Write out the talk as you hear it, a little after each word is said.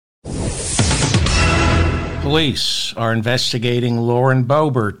Police are investigating Lauren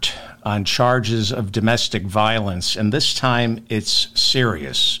Boebert on charges of domestic violence, and this time it's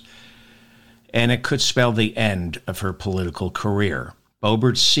serious, and it could spell the end of her political career.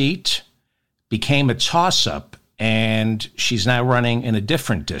 Boebert's seat became a toss-up, and she's now running in a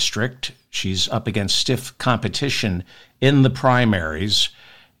different district. She's up against stiff competition in the primaries.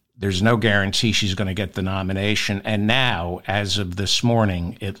 There's no guarantee she's going to get the nomination, and now, as of this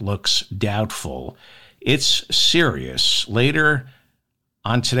morning, it looks doubtful. It's serious. Later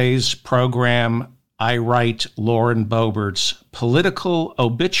on today's program, I write Lauren Boebert's political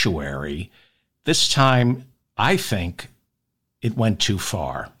obituary. This time, I think it went too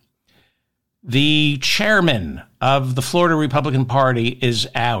far. The chairman of the Florida Republican Party is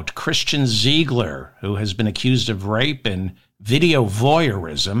out. Christian Ziegler, who has been accused of rape and video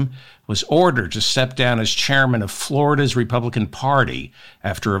voyeurism, was ordered to step down as chairman of Florida's Republican Party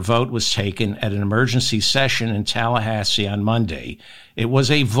after a vote was taken at an emergency session in Tallahassee on Monday. It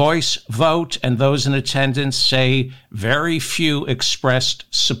was a voice vote, and those in attendance say very few expressed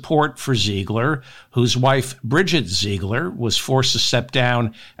support for Ziegler, whose wife, Bridget Ziegler, was forced to step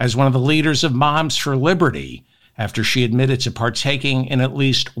down as one of the leaders of Moms for Liberty after she admitted to partaking in at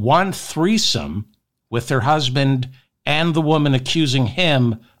least one threesome with her husband and the woman accusing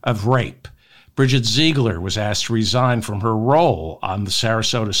him of rape. Bridget Ziegler was asked to resign from her role on the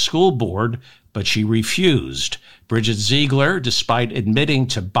Sarasota School Board, but she refused. Bridget Ziegler, despite admitting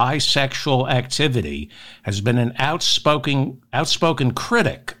to bisexual activity, has been an outspoken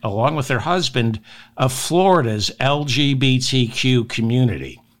critic, along with her husband, of Florida's LGBTQ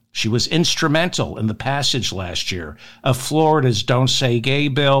community. She was instrumental in the passage last year of Florida's Don't Say Gay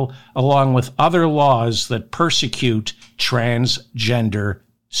bill, along with other laws that persecute transgender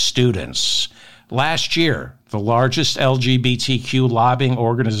students. Last year, the largest LGBTQ lobbying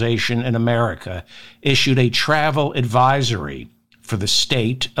organization in America issued a travel advisory for the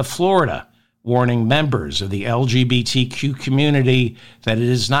state of Florida, warning members of the LGBTQ community that it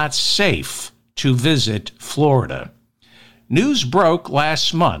is not safe to visit Florida. News broke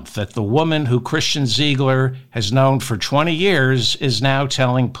last month that the woman who Christian Ziegler has known for 20 years is now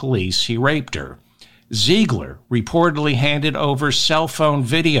telling police he raped her. Ziegler reportedly handed over cell phone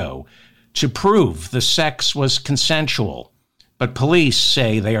video to prove the sex was consensual, but police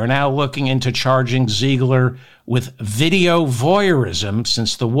say they are now looking into charging Ziegler with video voyeurism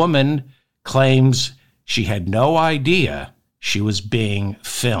since the woman claims she had no idea she was being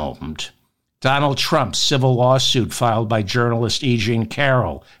filmed. Donald Trump's civil lawsuit filed by journalist E. Jean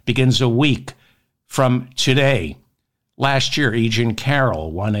Carroll begins a week from today. Last year, E. Jean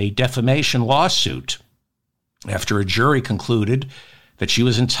Carroll won a defamation lawsuit after a jury concluded that she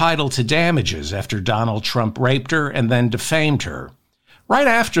was entitled to damages after Donald Trump raped her and then defamed her. Right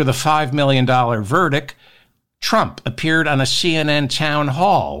after the $5 million verdict, Trump appeared on a CNN town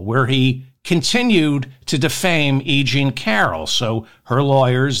hall where he continued to defame E. Jean Carroll. So her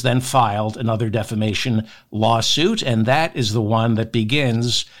lawyers then filed another defamation lawsuit, and that is the one that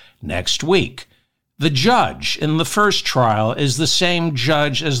begins next week. The judge in the first trial is the same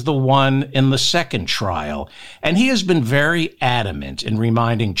judge as the one in the second trial, and he has been very adamant in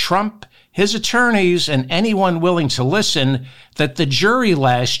reminding Trump, his attorneys, and anyone willing to listen that the jury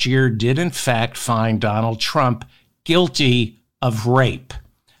last year did in fact find Donald Trump guilty of rape.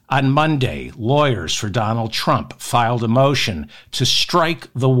 On Monday, lawyers for Donald Trump filed a motion to strike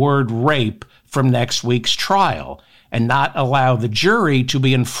the word rape from next week's trial and not allow the jury to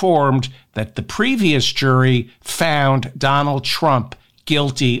be informed that the previous jury found Donald Trump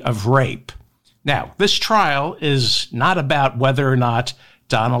guilty of rape. Now, this trial is not about whether or not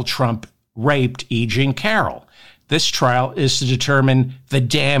Donald Trump raped E. Jean Carroll. This trial is to determine the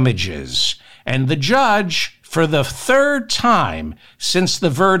damages. And the judge, for the third time since the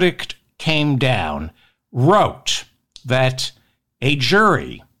verdict came down, wrote that a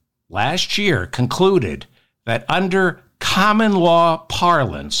jury last year concluded that under common law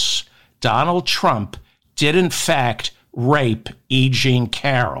parlance, Donald Trump did in fact rape E. Jean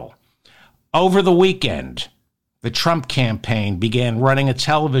Carroll. Over the weekend, the Trump campaign began running a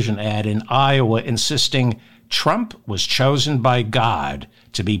television ad in Iowa insisting Trump was chosen by God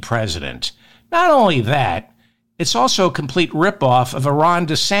to be president. Not only that, it's also a complete ripoff of a Ron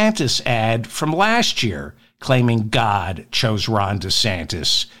DeSantis ad from last year claiming God chose Ron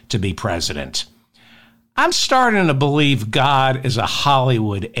DeSantis to be president. I'm starting to believe God is a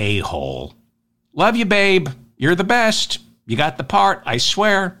Hollywood a-hole. Love you, babe. You're the best. You got the part, I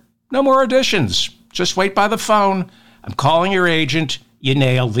swear. No more auditions. Just wait by the phone. I'm calling your agent. You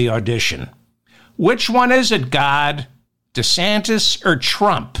nailed the audition. Which one is it, God? DeSantis or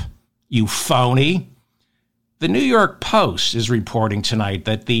Trump? You phony. The New York Post is reporting tonight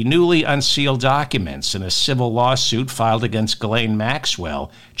that the newly unsealed documents in a civil lawsuit filed against Ghislaine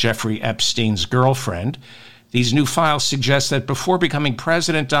Maxwell, Jeffrey Epstein's girlfriend, these new files suggest that before becoming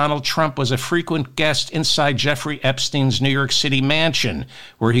president, Donald Trump was a frequent guest inside Jeffrey Epstein's New York City mansion,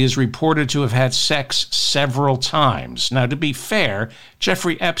 where he is reported to have had sex several times. Now, to be fair,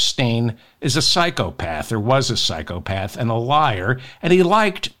 Jeffrey Epstein is a psychopath, or was a psychopath, and a liar, and he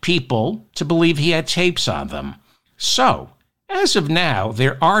liked people to believe he had tapes on them. So, as of now,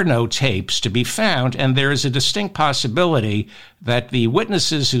 there are no tapes to be found, and there is a distinct possibility that the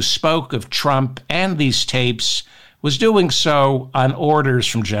witnesses who spoke of Trump and these tapes was doing so on orders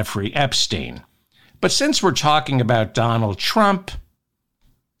from Jeffrey Epstein. But since we're talking about Donald Trump,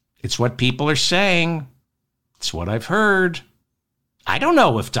 it's what people are saying. It's what I've heard. I don't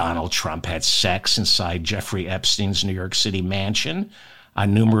know if Donald Trump had sex inside Jeffrey Epstein's New York City mansion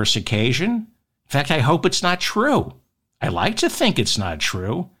on numerous occasions. In fact, I hope it's not true. I like to think it's not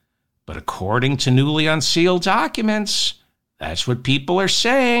true, but according to newly unsealed documents, that's what people are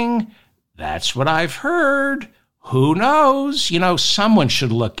saying. That's what I've heard. Who knows? Someone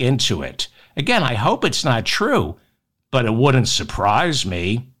should look into it. Again, I hope it's not true, but it wouldn't surprise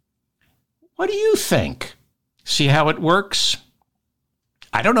me. What do you think? See how it works?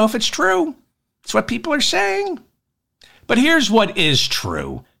 I don't know if it's true. It's what people are saying. But here's what is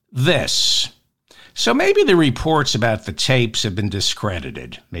true. This. So maybe the reports about the tapes have been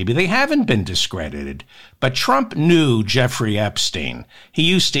discredited. Maybe they haven't been discredited. But Trump knew Jeffrey Epstein. He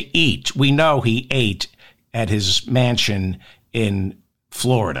used to eat. We know he ate at his mansion in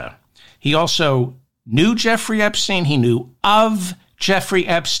Florida. He also knew Jeffrey Epstein. He knew of Jeffrey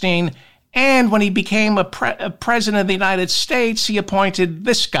Epstein. And when he became a president of the United States, he appointed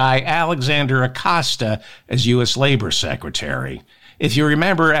this guy, Alexander Acosta, as U.S. Labor Secretary. If you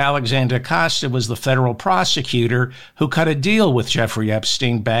remember, Alexander Acosta was the federal prosecutor who cut a deal with Jeffrey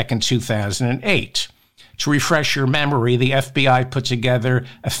Epstein back in 2008. To refresh your memory, the FBI put together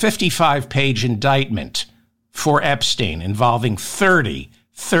a 55-page indictment for Epstein involving 30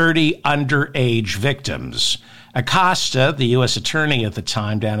 underage victims. Acosta, the U.S. attorney at the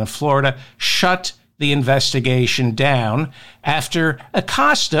time down in Florida, shut the investigation down after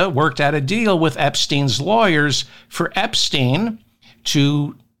Acosta worked out a deal with Epstein's lawyers for Epstein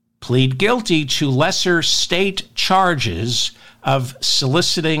to plead guilty to lesser state charges of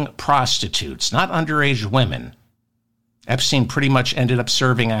soliciting prostitutes, not underage women. Epstein pretty much ended up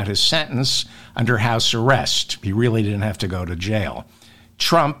serving out his sentence under house arrest. He really didn't have to go to jail.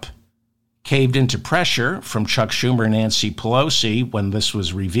 Trump caved into pressure from Chuck Schumer and Nancy Pelosi when this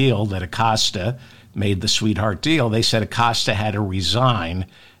was revealed that Acosta made the sweetheart deal. They said Acosta had to resign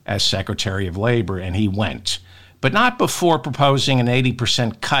as Secretary of Labor, and he went. But not before proposing an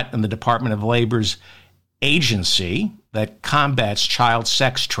 80% cut in the Department of Labor's agency that combats child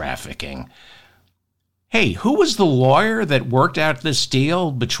sex trafficking. Hey, who was the lawyer that worked out this deal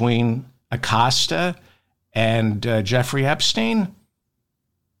between Acosta and Jeffrey Epstein?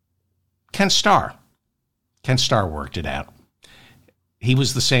 Ken Starr. Ken Starr worked it out. He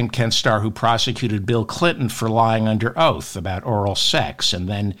was the same Ken Starr who prosecuted Bill Clinton for lying under oath about oral sex. And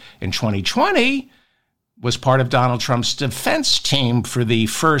then in 2020, was part of Donald Trump's defense team for the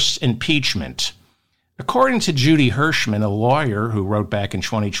first impeachment. According to Judy Hirschman, a lawyer who wrote back in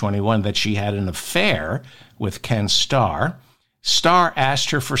 2021 that she had an affair with Ken Starr, Starr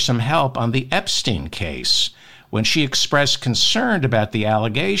asked her for some help on the Epstein case. When she expressed concern about the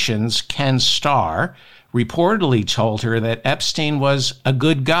allegations, Ken Starr reportedly told her that Epstein was a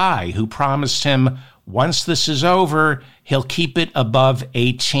good guy who promised him once this is over, he'll keep it above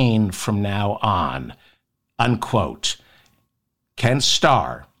 18 from now on. Unquote. Ken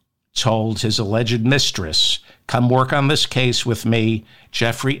Starr told his alleged mistress, come work on this case with me.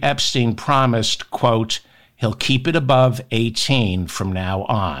 Jeffrey Epstein promised, quote, he'll keep it above 18 from now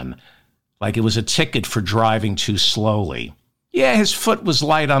on. Like it was a ticket for driving too slowly. Yeah, his foot was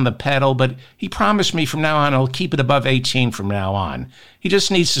light on the pedal, but he promised me from now on he'll keep it above 18 from now on. He just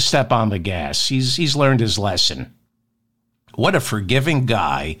needs to step on the gas. He's learned his lesson. What a forgiving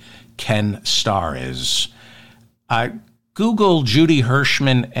guy Ken Starr is. Google Judy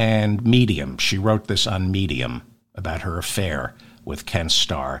Hirschman and Medium. She wrote this on Medium about her affair with Ken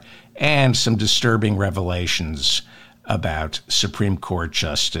Starr and some disturbing revelations about Supreme Court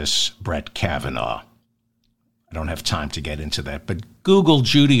Justice Brett Kavanaugh. I don't have time to get into that, but Google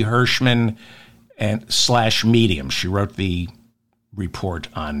Judy Hirschman and / Medium. She wrote the report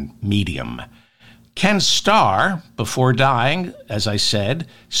on Medium. Ken Starr, before dying, as I said,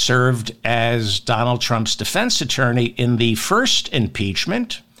 served as Donald Trump's defense attorney in the first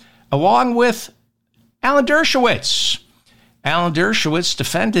impeachment, along with Alan Dershowitz. Alan Dershowitz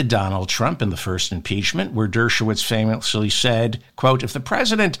defended Donald Trump in the first impeachment, where Dershowitz famously said, quote, if the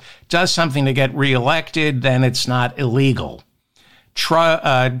president does something to get reelected, then it's not illegal.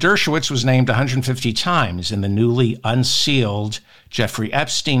 Dershowitz was named 150 times in the newly unsealed Jeffrey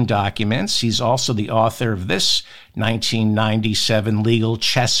Epstein documents. He's also the author of this 1997 legal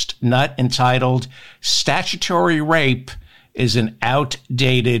chestnut entitled Statutory Rape is an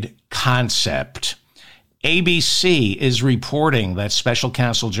Outdated Concept. ABC is reporting that special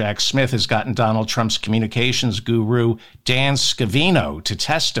counsel Jack Smith has gotten Donald Trump's communications guru Dan Scavino to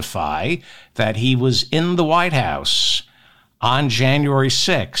testify that he was in the White House on January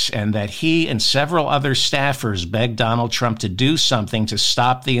 6, and that he and several other staffers begged Donald Trump to do something to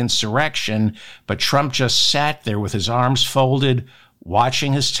stop the insurrection, but Trump just sat there with his arms folded,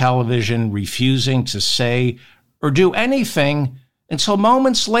 watching his television, refusing to say or do anything until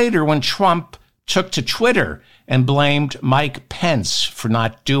moments later when Trump took to Twitter and blamed Mike Pence for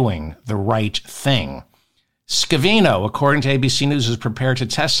not doing the right thing. Scavino, according to ABC News, is prepared to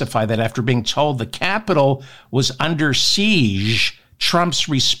testify that after being told the Capitol was under siege, Trump's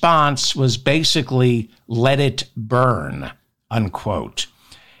response was basically, let it burn, unquote.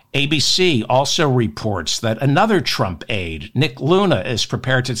 ABC also reports that another Trump aide, Nick Luna, is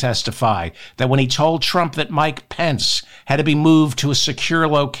prepared to testify that when he told Trump that Mike Pence had to be moved to a secure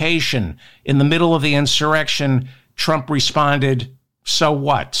location in the middle of the insurrection, Trump responded, so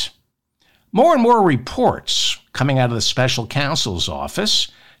what? More and more reports coming out of the special counsel's office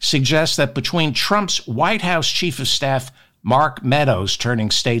suggest that between Trump's White House chief of staff, Mark Meadows,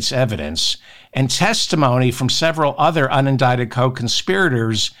 turning state's evidence, and testimony from several other unindicted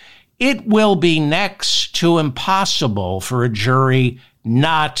co-conspirators, it will be next to impossible for a jury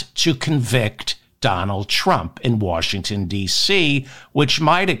not to convict Donald Trump in Washington, D.C., which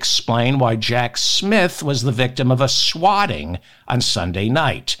might explain why Jack Smith was the victim of a swatting on Sunday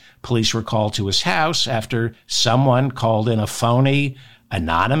night. Police were called to his house after someone called in a phony,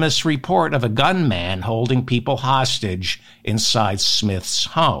 anonymous report of a gunman holding people hostage inside Smith's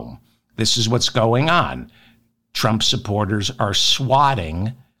home. This is what's going on. Trump supporters are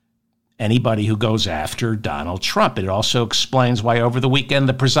swatting anybody who goes after Donald Trump. It also explains why over the weekend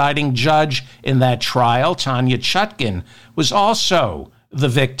the presiding judge in that trial, Tanya Chutkin, was also the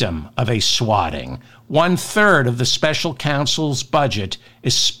victim of a swatting. 1/3 of the special counsel's budget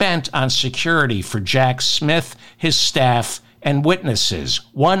is spent on security for Jack Smith, his staff, and witnesses.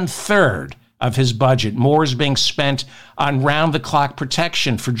 1/3 of his budget. More is being spent on round-the-clock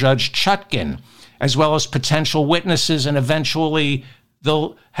protection for Judge Chutkin, as well as potential witnesses, and eventually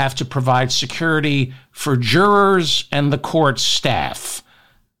they'll have to provide security for jurors and the court staff.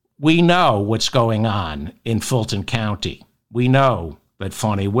 We know what's going on in Fulton County. We know that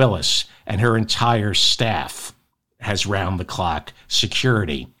Fani Willis and her entire staff has round-the-clock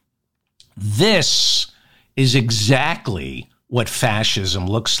security. This is exactly what fascism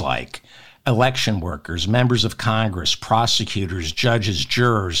looks like. Election workers, members of Congress, prosecutors, judges,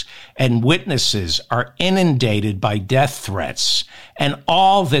 jurors, and witnesses are inundated by death threats. And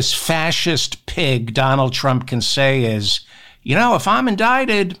all this fascist pig Donald Trump can say is, you know, if I'm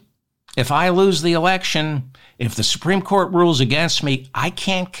indicted, if I lose the election, if the Supreme Court rules against me, I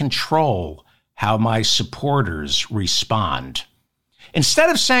can't control how my supporters respond.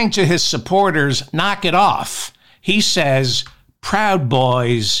 Instead of saying to his supporters, knock it off, he says, Proud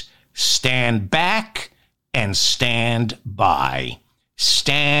Boys, stand back and stand by.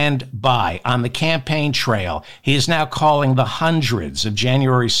 Stand by. On the campaign trail, he is now calling the hundreds of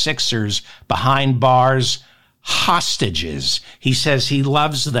January 6ers behind bars hostages. He says he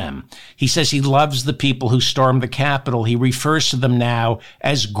loves them. He says he loves the people who stormed the Capitol. He refers to them now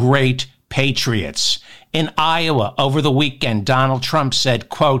as great patriots. In Iowa over the weekend, Donald Trump said,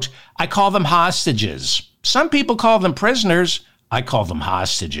 quote, I call them hostages. Some people call them prisoners. I call them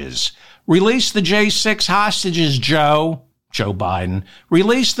hostages. Release the J6 hostages, Joe. Joe Biden.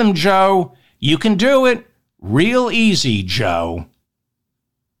 Release them, Joe. You can do it. Real easy, Joe.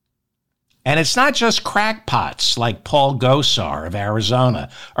 And it's not just crackpots like Paul Gosar of Arizona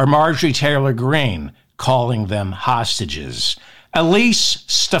or Marjorie Taylor Greene calling them hostages. Elise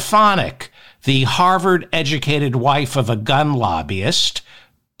Stefanik, the Harvard-educated wife of a gun lobbyist,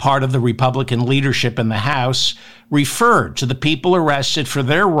 part of the Republican leadership in the House, referred to the people arrested for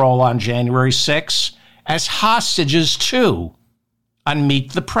their role on January 6 as hostages too. On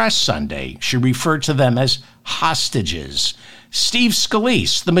Meet the Press Sunday, she referred to them as hostages. Steve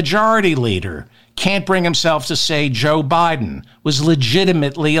Scalise, the majority leader, can't bring himself to say Joe Biden was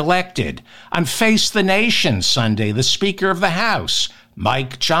legitimately elected. On Face the Nation Sunday, the Speaker of the House,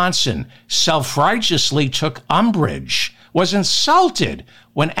 Mike Johnson, self-righteously took umbrage, was insulted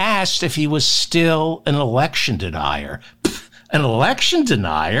when asked if he was still an election denier. An election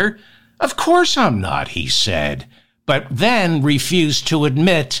denier? Of course I'm not, he said, but then refused to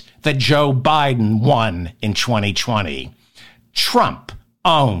admit that Joe Biden won in 2020. Trump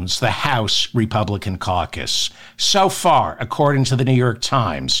owns the House Republican caucus. So far, according to the New York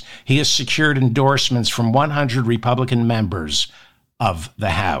Times, he has secured endorsements from 100 Republican members of the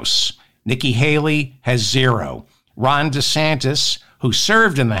House. Nikki Haley has 0. Ron DeSantis, who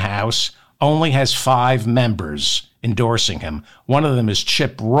served in the House, only has 5 members endorsing him. One of them is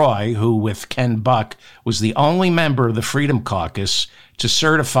Chip Roy, who, with Ken Buck, was the only member of the Freedom Caucus to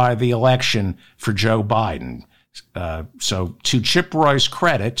certify the election for Joe Biden. So to Chip Roy's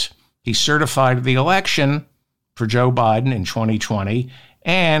credit, he certified the election for Joe Biden in 2020,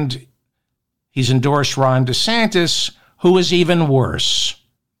 and he's endorsed Ron DeSantis, who is even worse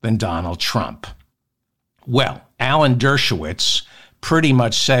than Donald Trump. Well, Alan Dershowitz pretty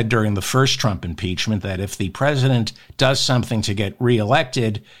much said during the first Trump impeachment that if the president does something to get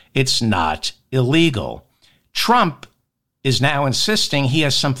reelected, it's not illegal. Trump is now insisting he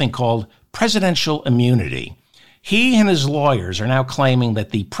has something called presidential immunity. He and his lawyers are now claiming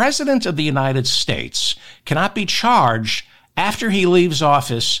that the president of the United States cannot be charged after he leaves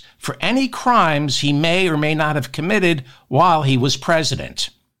office for any crimes he may or may not have committed while he was president.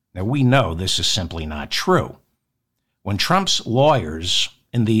 Now, we know this is simply not true. When Trump's lawyers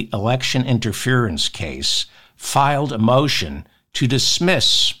in the election interference case filed a motion to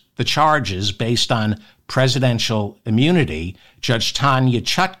dismiss the charges based on presidential immunity, Judge Tanya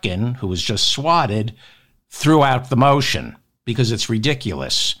Chutkan, who was just swatted, threw out the motion because it's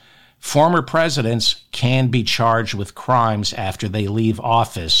ridiculous. Former presidents can be charged with crimes after they leave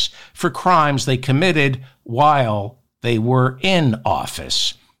office for crimes they committed while they were in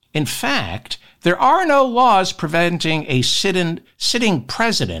office. In fact, there are no laws preventing a sitting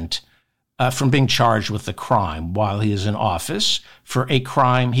president from being charged with a crime while he is in office for a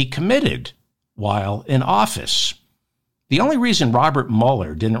crime he committed while in office. The only reason Robert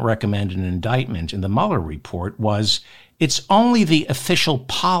Mueller didn't recommend an indictment in the Mueller report was it's only the official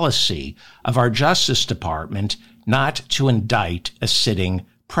policy of our Justice Department not to indict a sitting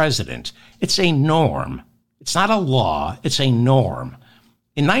president. It's a norm. It's not a law. It's a norm.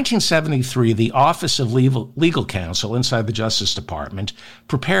 In 1973, the Office of Legal Counsel inside the Justice Department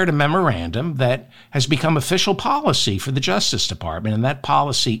prepared a memorandum that has become official policy for the Justice Department, and that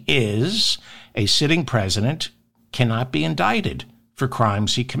policy is a sitting president cannot be indicted for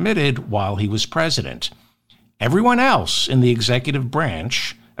crimes he committed while he was president. Everyone else in the executive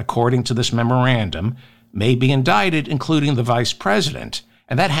branch, according to this memorandum, may be indicted, including the vice president,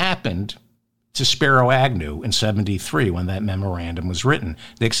 and that happened to Spiro Agnew in 73 when that memorandum was written.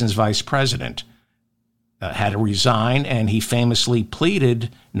 Nixon's vice president had to resign, and he famously pleaded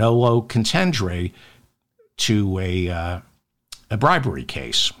nolo contendere to a bribery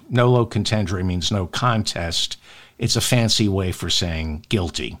case. Nolo contendere means no contest. It's a fancy way for saying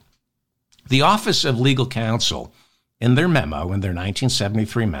guilty. The Office of Legal Counsel, in their memo, in their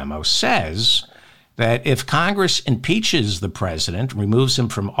 1973 memo, says that if Congress impeaches the president, removes him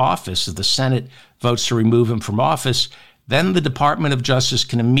from office, if the Senate votes to remove him from office, then the Department of Justice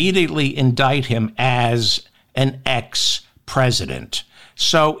can immediately indict him as an ex-president.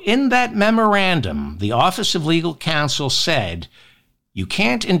 So in that memorandum, the Office of Legal Counsel said, you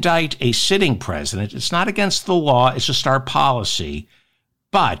can't indict a sitting president. It's not against the law. It's just our policy.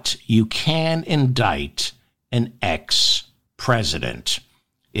 But you can indict an ex-president.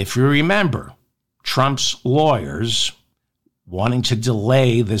 If you remember, Trump's lawyers, wanting to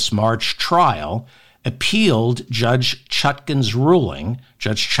delay this March trial, appealed Judge Chutkan's ruling.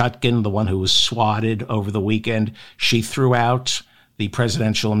 Judge Chutkan, the one who was swatted over the weekend, she threw out the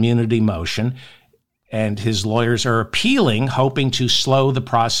presidential immunity motion, and his lawyers are appealing, hoping to slow the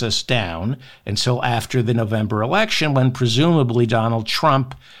process down until after the November election, when presumably Donald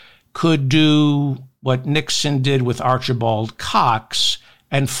Trump could do what Nixon did with Archibald Cox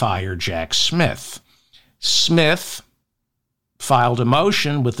and fire Jack Smith. Smith filed a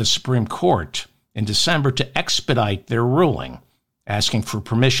motion with the Supreme Court in December to expedite their ruling, asking for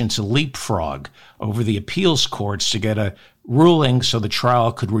permission to leapfrog over the appeals courts to get a ruling so the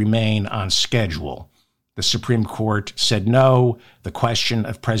trial could remain on schedule. The Supreme Court said no, the question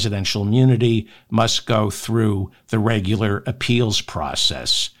of presidential immunity must go through the regular appeals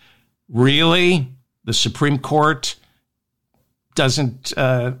process. Really? The Supreme Court doesn't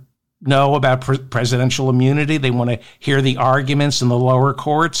know about presidential immunity? They want to hear the arguments in the lower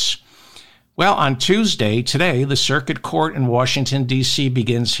courts? Well, on Tuesday, today, the Circuit Court in Washington, D.C.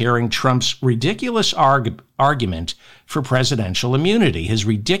 begins hearing Trump's ridiculous argument for presidential immunity. His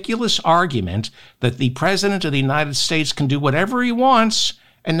ridiculous argument that the President of the United States can do whatever he wants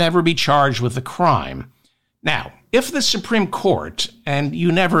and never be charged with a crime. Now, if the Supreme Court, and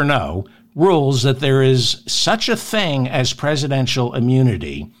you never know, rules that there is such a thing as presidential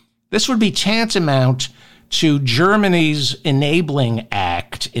immunity, this would be tantamount to Germany's Enabling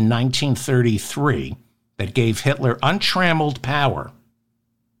Act in 1933 that gave Hitler untrammeled power.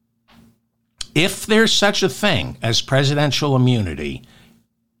 If there's such a thing as presidential immunity,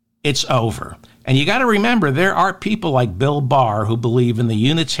 it's over. And you got to remember, there are people like Bill Barr who believe in the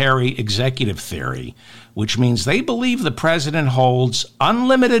unitary executive theory, which means they believe the president holds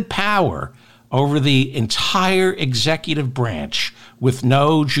unlimited power over the entire executive branch with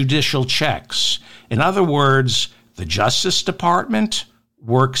no judicial checks. In other words, the Justice Department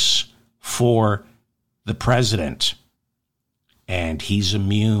works for the president, and he's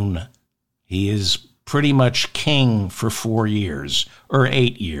immune. He is pretty much king for 4 years or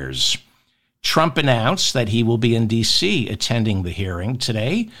 8 years. Trump announced that he will be in D.C. attending the hearing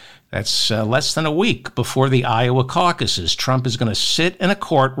today. That's less than a week before the Iowa caucuses. Trump is going to sit in a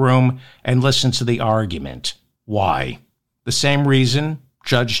courtroom and listen to the argument. Why? The same reason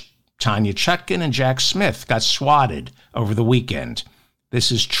Judge Tanya Chutkan and Jack Smith got swatted over the weekend.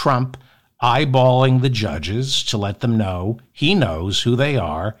 This is Trump eyeballing the judges to let them know he knows who they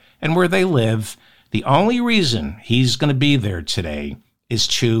are and where they live. The only reason he's going to be there today is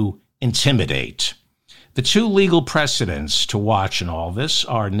to intimidate. The two legal precedents to watch in all this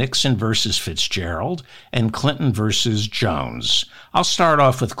are Nixon versus Fitzgerald and Clinton versus Jones. I'll start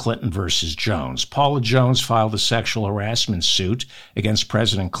off with Clinton versus Jones. Paula Jones filed a sexual harassment suit against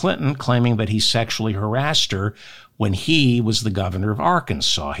President Clinton, claiming that he sexually harassed her when he was the governor of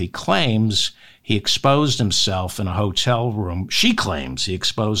Arkansas. He claims he exposed himself in a hotel room. She claims he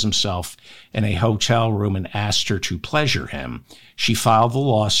exposed himself in a hotel room and asked her to pleasure him. She filed the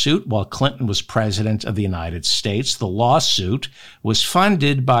lawsuit while Clinton was president of the United States. The lawsuit was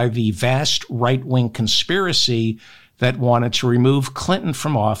funded by the vast right-wing conspiracy that wanted to remove Clinton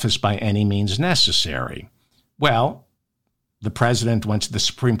from office by any means necessary. Well, the president went to the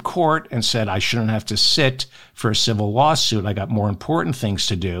Supreme Court and said, I shouldn't have to sit for a civil lawsuit. I got more important things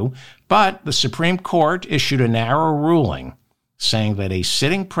to do. But the Supreme Court issued a narrow ruling saying that a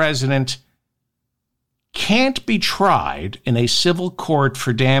sitting president can't be tried in a civil court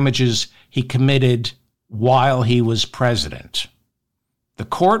for damages he committed while he was president. The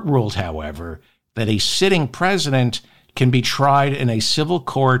court ruled, however, that a sitting president can be tried in a civil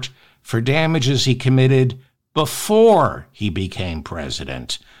court for damages he committed before he became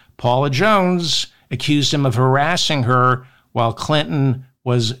president. Paula Jones accused him of harassing her while Clinton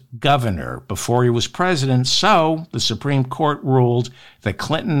was governor before he was president. So the Supreme Court ruled that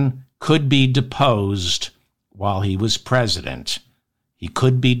Clinton could be deposed while he was president. He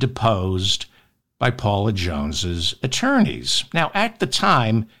could be deposed by Paula Jones's attorneys. Now, at the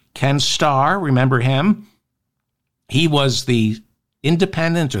time, Ken Starr, remember him? He was the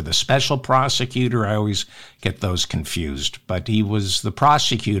independent or the special prosecutor. I always get those confused, but he was the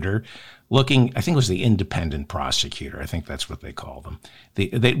prosecutor looking, I think it was the independent prosecutor. I think that's what they call them.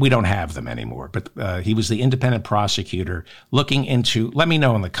 We don't have them anymore, but he was the independent prosecutor looking into, let me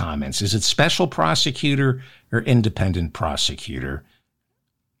know in the comments, is it special prosecutor or independent prosecutor?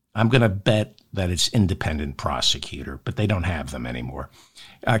 I'm going to bet that it's independent prosecutor, but they don't have them anymore.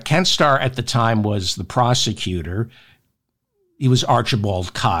 Ken Starr at the time was the prosecutor. He was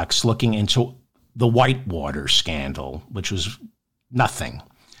Archibald Cox looking into the Whitewater scandal, which was nothing.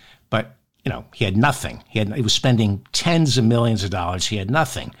 But, he had nothing. He was spending tens of millions of dollars. He had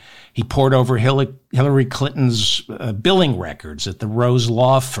nothing. He poured over Hillary Clinton's billing records at the Rose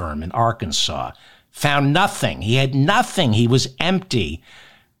Law Firm in Arkansas. Found nothing. He had nothing. He was empty.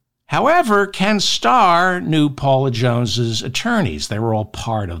 However, Ken Starr knew Paula Jones's attorneys. They were all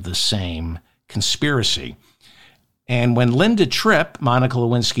part of the same conspiracy. And when Linda Tripp, Monica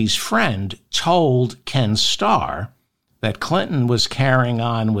Lewinsky's friend, told Ken Starr that Clinton was carrying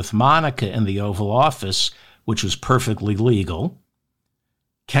on with Monica in the Oval Office, which was perfectly legal,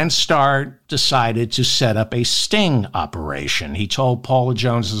 Ken Starr decided to set up a sting operation. He told Paula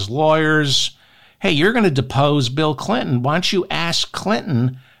Jones's lawyers, hey, you're going to depose Bill Clinton. Why don't you ask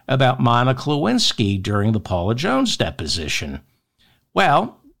Clinton about Monica Lewinsky during the Paula Jones deposition?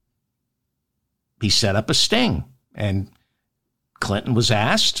 Well, he set up a sting, and Clinton was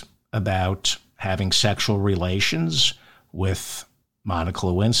asked about having sexual relations with Monica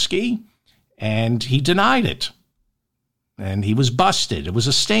Lewinsky, and he denied it. And he was busted. It was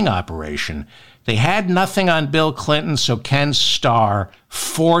a sting operation. They had nothing on Bill Clinton, so Ken Starr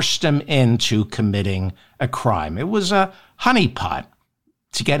forced him into committing a crime. It was a honeypot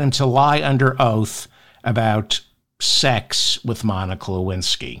to get him to lie under oath about sex with Monica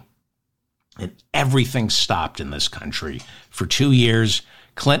Lewinsky. And everything stopped in this country. For 2 years,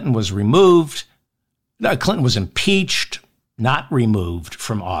 Clinton was impeached, not removed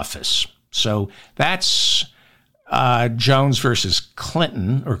from office. So that's Jones versus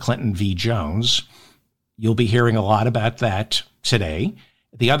Clinton, or Clinton v. Jones. You'll be hearing a lot about that today.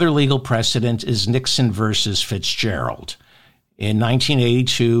 The other legal precedent is Nixon versus Fitzgerald. In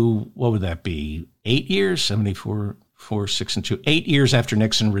 1982, what would that be? 8 years? 74, 4, 6, and 2. 8 years after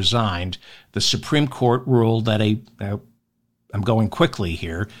Nixon resigned, the Supreme Court ruled that I'm going quickly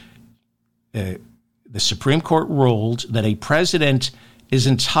here. The Supreme Court ruled that a president is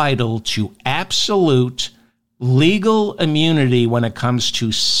entitled to absolute legal immunity when it comes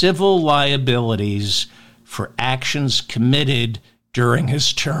to civil liabilities for actions committed during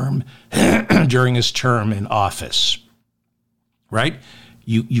his term in office. Right?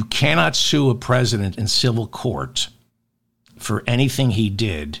 You cannot sue a president in civil court for anything he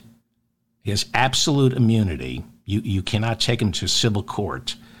did. He has absolute immunity. You cannot take him to civil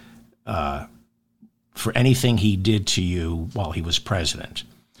court for anything he did to you while he was president.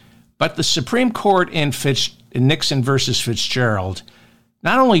 But the Supreme Court in Nixon versus Fitzgerald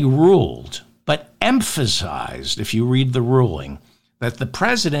not only ruled, but emphasized, if you read the ruling, that the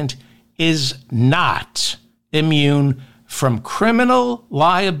president is not immune from criminal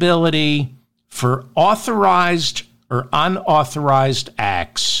liability for authorized or unauthorized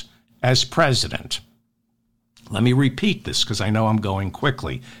acts as president. Let me repeat this because I know I'm going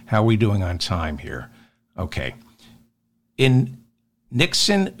quickly. How are we doing on time here? Okay. In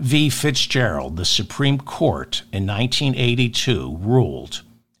Nixon v. Fitzgerald, the Supreme Court in 1982 ruled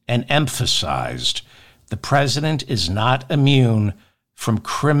and emphasized the president is not immune from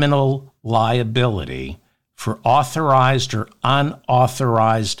criminal liability for authorized or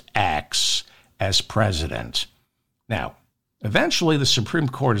unauthorized acts as president. Now, eventually the Supreme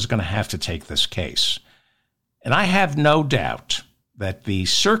Court is going to have to take this case. And I have no doubt that the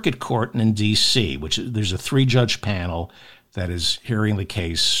circuit court in D.C., which there's a 3-judge panel that is hearing the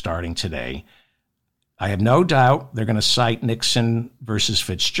case starting today, I have no doubt they're going to cite Nixon versus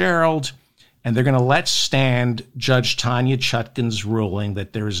Fitzgerald, and they're going to let stand Judge Tanya Chutkan's ruling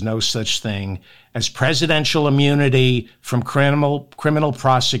that there is no such thing as presidential immunity from criminal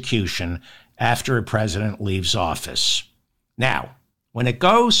prosecution after a president leaves office. Now, when it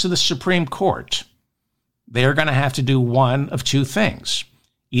goes to the Supreme Court, they're going to have to do one of two things.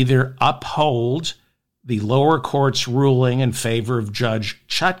 Either uphold the lower court's ruling in favor of Judge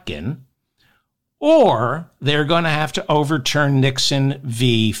Chutkan, or they're going to have to overturn Nixon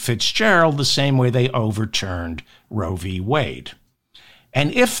v. Fitzgerald the same way they overturned Roe v. Wade.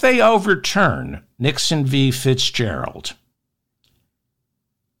 And if they overturn Nixon v. Fitzgerald,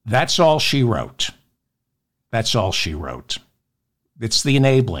 that's all she wrote. That's all she wrote. It's the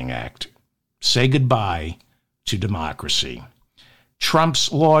Enabling Act. Say goodbye to democracy.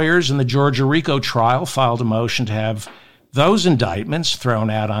 Trump's lawyers in the Georgia RICO trial filed a motion to have those indictments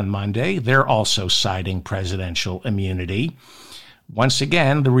thrown out on Monday. They're also citing presidential immunity. Once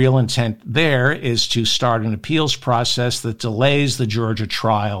again, the real intent there is to start an appeals process that delays the Georgia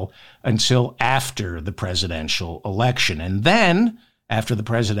trial until after the presidential election. And then, after the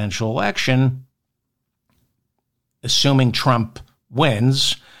presidential election, assuming Trump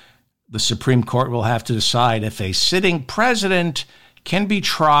wins, the Supreme Court will have to decide if a sitting president can be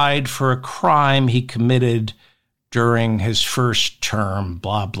tried for a crime he committed during his first term,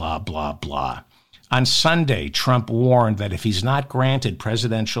 blah, blah, blah, blah. On Sunday, Trump warned that if he's not granted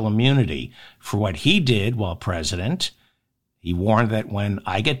presidential immunity for what he did while president, he warned that when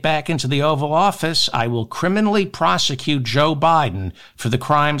I get back into the Oval Office, I will criminally prosecute Joe Biden for the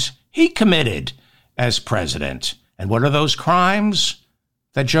crimes he committed as president. And what are those crimes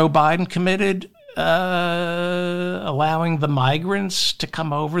that Joe Biden committed? Allowing the migrants to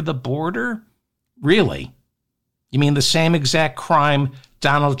come over the border? Really? You mean the same exact crime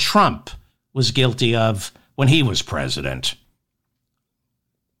Donald Trump was guilty of when he was president?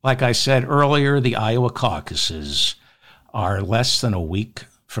 Like I said earlier, the Iowa caucuses are less than a week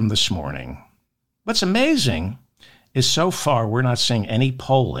from this morning. What's amazing is so far we're not seeing any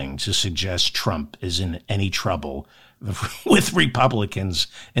polling to suggest Trump is in any trouble with Republicans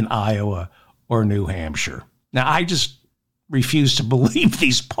in Iowa or New Hampshire. Now, I just refuse to believe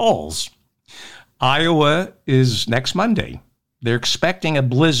these polls. Iowa is next Monday. They're expecting a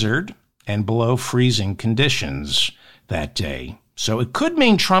blizzard and below freezing conditions that day. So it could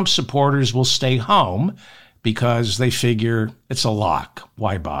mean Trump supporters will stay home because they figure it's a lock.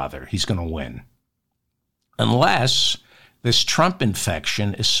 Why bother? He's going to win. Unless this Trump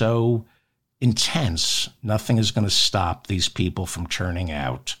infection is so intense, nothing is going to stop these people from turning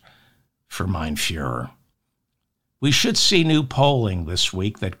out for Mein Fuhrer. We should see new polling this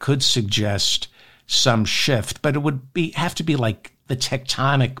week that could suggest some shift, but it would have to be like the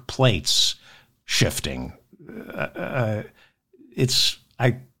tectonic plates shifting.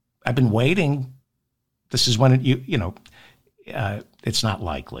 I've been waiting. This is when it's not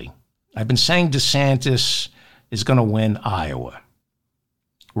likely. I've been saying DeSantis is going to win Iowa.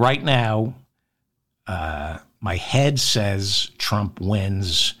 Right now, my head says Trump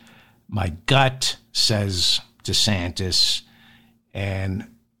wins. My gut says DeSantis, and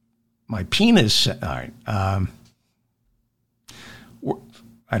my penis. All right. I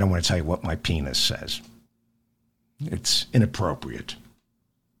don't want to tell you what my penis says. It's inappropriate.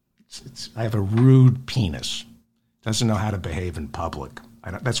 I have a rude penis. Doesn't know how to behave in public.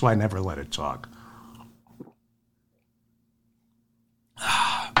 That's why I never let it talk.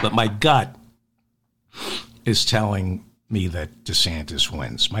 But my gut is telling me that DeSantis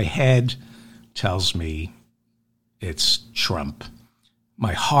wins. My head tells me it's Trump.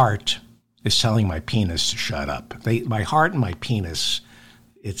 My heart is telling my penis to shut up. My heart and my penis,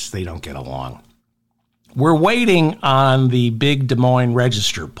 they don't get along. We're waiting on the big Des Moines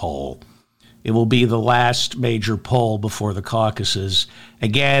Register poll. It will be the last major poll before the caucuses.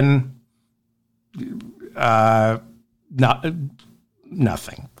 Again,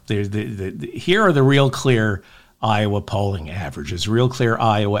 nothing. Here are the Real Clear Iowa polling averages. Real Clear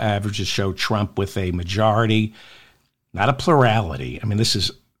Iowa averages show Trump with a majority, not a plurality. I mean, this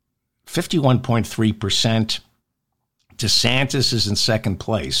is 51.3%. DeSantis is in second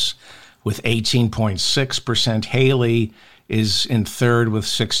place with 18.6%. Haley is in third with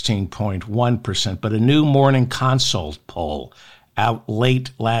 16.1%. But a new Morning Consult poll out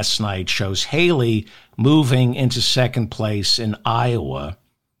late last night shows Haley moving into second place in Iowa.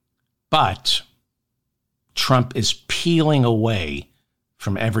 But Trump is peeling away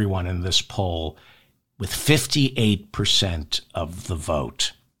from everyone in this poll with 58% of the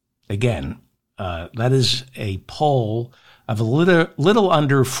vote. Again, that is a poll of a little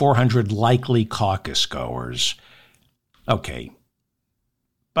under 400 likely caucus goers. Okay,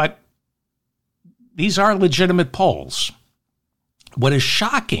 but these are legitimate polls. What is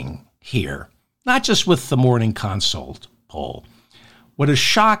shocking here, not just with the Morning Consult poll, what is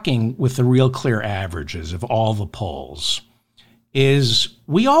shocking with the Real Clear averages of all the polls is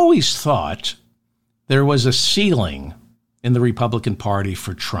we always thought there was a ceiling in the Republican Party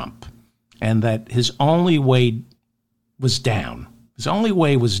for Trump and that his only way was down. His only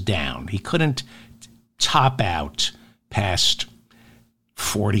way was down. He couldn't top out past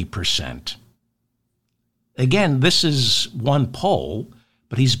 40%. Again, this is one poll,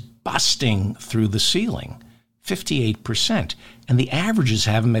 but he's busting through the ceiling, 58%. And the averages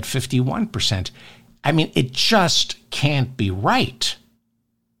have him at 51%. I mean, it just can't be right.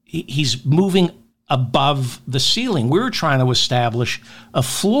 He's moving above the ceiling. We were trying to establish a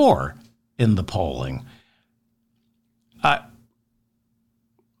floor in the polling.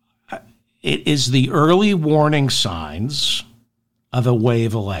 It is the early warning signs of a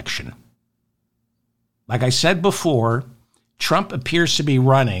wave election. Like I said before, Trump appears to be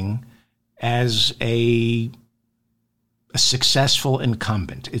running as a successful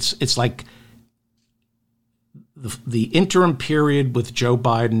incumbent. It's like the interim period with Joe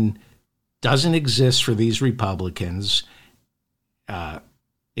Biden doesn't exist for these Republicans.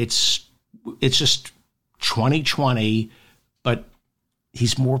 It's just 2020, but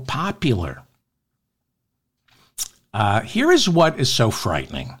he's more popular. Here is what is so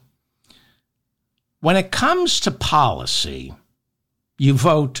frightening. When it comes to policy, you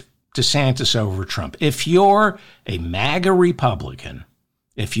vote DeSantis over Trump. If you're a MAGA Republican,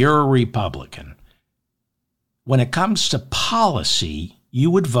 when it comes to policy,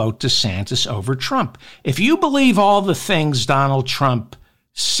 you would vote DeSantis over Trump. If you believe all the things Donald Trump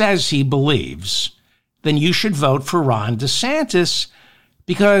says he believes, then you should vote for Ron DeSantis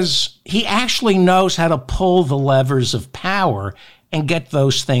because he actually knows how to pull the levers of power and get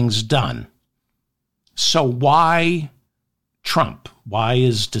those things done. So why Trump? Why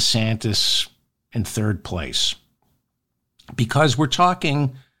is DeSantis in third place? because we're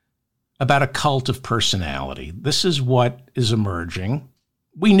talking about a cult of personality. This is what is emerging.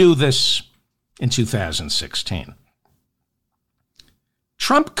 We knew this in 2016.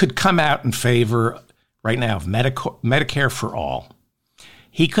 Trump could come out in favor right now of Medicare for all.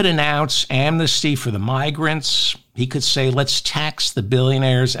 He could announce amnesty for the migrants. He could say, let's tax the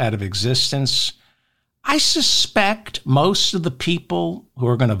billionaires out of existence. I suspect most of the people who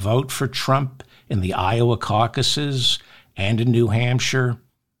are going to vote for Trump in the Iowa caucuses and in New Hampshire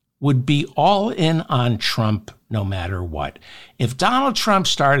would be all in on Trump no matter what. If Donald Trump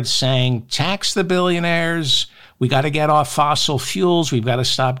started saying, tax the billionaires, we got to get off fossil fuels, we've got to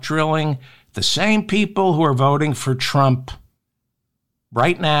stop drilling, the same people who are voting for Trump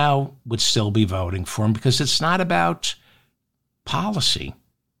right now would still be voting for him because it's not about policy.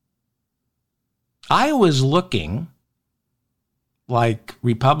 Iowa is looking like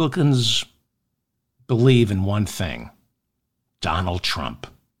Republicans believe in one thing, Donald Trump,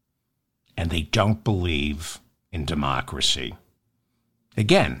 and they don't believe in democracy.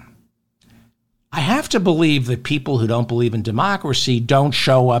 Again, I have to believe that people who don't believe in democracy don't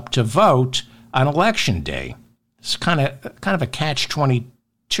show up to vote on election day. It's kind of a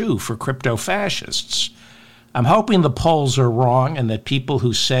catch-22 for crypto-fascists. I'm hoping the polls are wrong and that people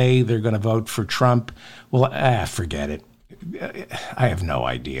who say they're going to vote for Trump, well, forget it. I have no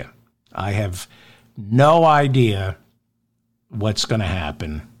idea. I have no idea what's going to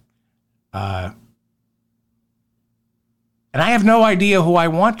happen. And I have no idea who I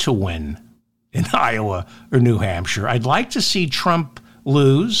want to win in Iowa or New Hampshire. I'd like to see Trump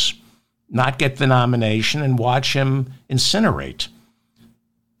lose, not get the nomination, and watch him incinerate.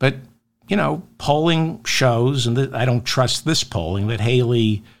 But, you know, polling shows, and I don't trust this polling, that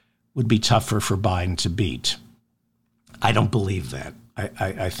Haley would be tougher for Biden to beat. I don't believe that.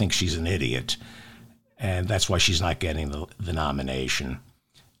 I think she's an idiot, and that's why she's not getting the nomination.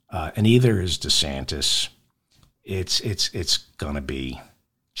 And either is DeSantis. It's going to be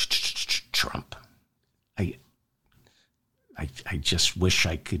Trump. I just wish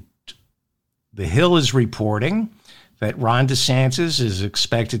I could. The Hill is reporting that Ron DeSantis is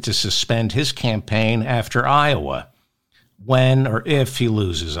expected to suspend his campaign after Iowa, when or if he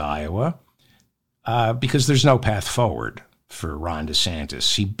loses Iowa, because there's no path forward for Ron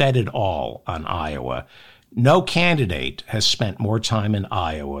DeSantis. He bet it all on Iowa. No candidate has spent more time in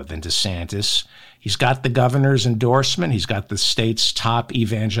Iowa than DeSantis. He's got the governor's endorsement. He's got the state's top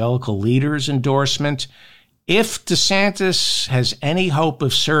evangelical leaders' endorsement. If DeSantis has any hope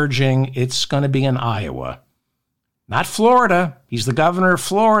of surging, it's going to be in Iowa. Not Florida. He's the governor of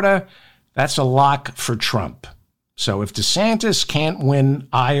Florida. That's a lock for Trump. So if DeSantis can't win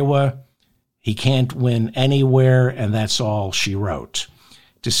Iowa, he can't win anywhere, and that's all she wrote.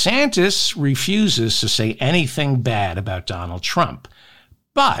 DeSantis refuses to say anything bad about Donald Trump.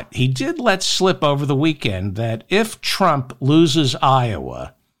 But he did let slip over the weekend that if Trump loses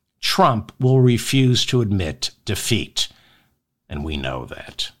Iowa, Trump will refuse to admit defeat. And we know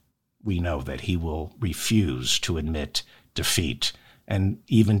that. We know that he will refuse to admit defeat. And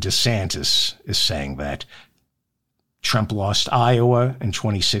even DeSantis is saying that. Trump lost Iowa in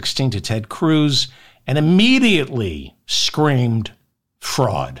 2016 to Ted Cruz and immediately screamed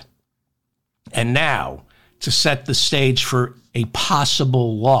fraud. And now, to set the stage for a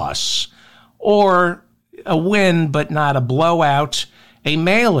possible loss or a win but not a blowout, a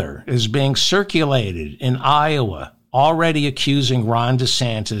mailer is being circulated in Iowa already accusing Ron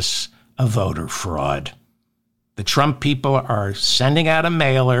DeSantis of voter fraud. The Trump people are sending out a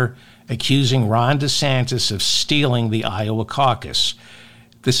mailer accusing Ron DeSantis of stealing the Iowa caucus.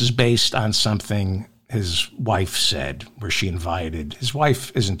 This is based on something his wife said, where she invited, his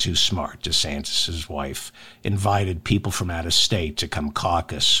wife isn't too smart, DeSantis' wife, invited people from out of state to come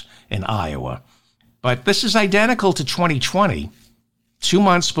caucus in Iowa. But this is identical to 2020. 2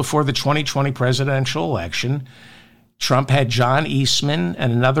 months before the 2020 presidential election, Trump had John Eastman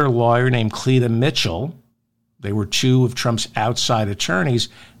and another lawyer named Cleta Mitchell. They were two of Trump's outside attorneys.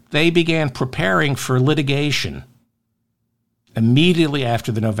 They began preparing for litigation immediately after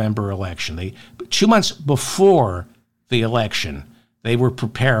the November election. 2 months before the election, they were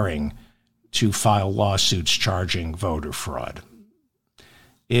preparing to file lawsuits charging voter fraud.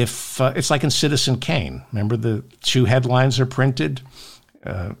 If it's like in Citizen Kane, remember the two headlines are printed?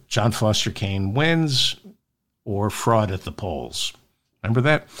 John Foster Kane wins or fraud at the polls. Remember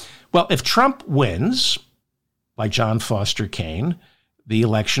that? Well, if Trump wins, like John Foster Kane, the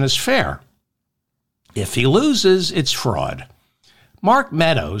election is fair. If he loses, it's fraud. Mark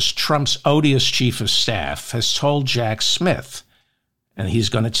Meadows, Trump's odious chief of staff, has told Jack Smith, and he's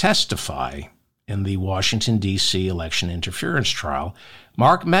going to testify in the Washington, D.C. election interference trial,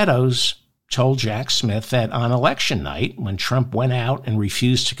 Mark Meadows told Jack Smith that on election night, when Trump went out and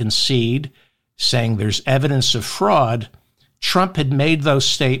refused to concede, saying there's evidence of fraud, Trump had made those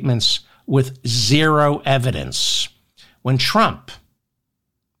statements with zero evidence. When Trump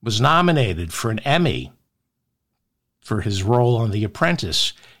was nominated for an Emmy for his role on The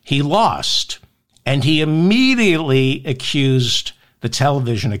Apprentice, he lost, and he immediately accused the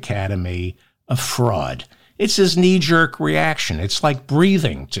Television Academy of fraud. It's his knee-jerk reaction. It's like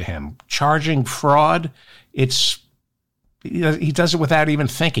breathing to him. Charging fraud, he does it without even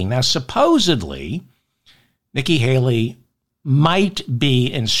thinking. Now, supposedly, Nikki Haley might be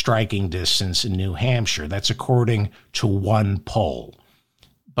in striking distance in New Hampshire. That's according to one poll.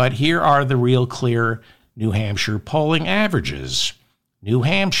 But here are the real clear New Hampshire polling averages. New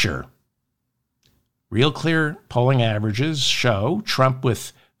Hampshire. Real clear polling averages show Trump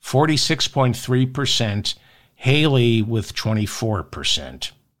with 46.3%, Haley with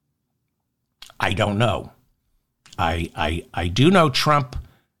 24%. I don't know. I do know Trump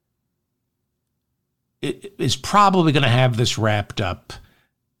is probably going to have this wrapped up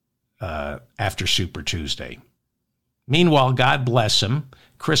after Super Tuesday. Meanwhile, God bless him,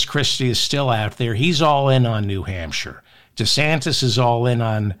 Chris Christie is still out there. He's all in on New Hampshire. DeSantis is all in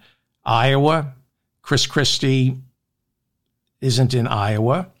on Iowa. Chris Christie isn't in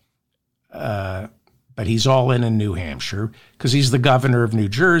Iowa, but he's all in New Hampshire because he's the governor of New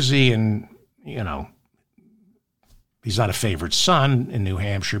Jersey, and, you know, he's not a favorite son in New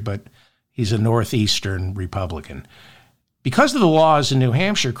Hampshire, but he's a Northeastern Republican. Because of the laws in New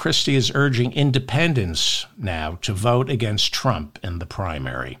Hampshire, Christie is urging independents now to vote against Trump in the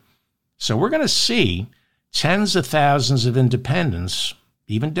primary. So we're going to see tens of thousands of independents,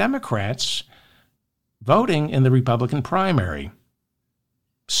 even Democrats, voting in the Republican primary.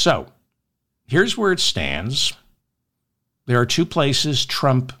 So here's where it stands. There are two places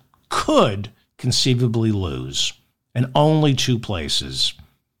Trump could conceivably lose, and only two places: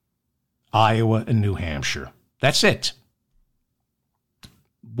 Iowa and New Hampshire. That's it.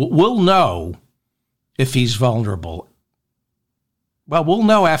 We'll know if he's vulnerable. Well, we'll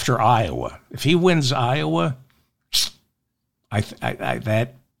know after Iowa. If he wins Iowa,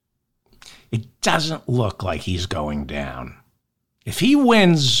 that it doesn't look like he's going down.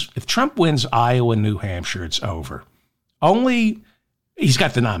 If Trump wins Iowa and New Hampshire, it's over. He's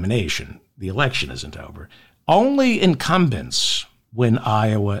got the nomination. The election isn't over. Only incumbents win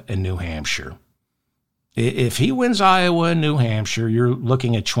Iowa and New Hampshire. If he wins Iowa and New Hampshire, you're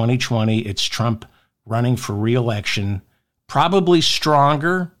looking at 2020. It's Trump running for re-election, probably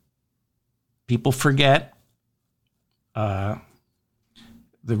stronger. People forget. The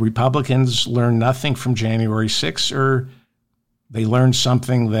Republicans learned nothing from January 6th, or they learned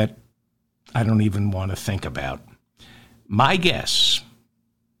something that I don't even want to think about. My guess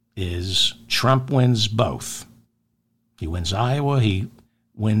is Trump wins both. He wins Iowa, he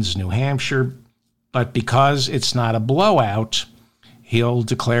wins New Hampshire, but because it's not a blowout, he'll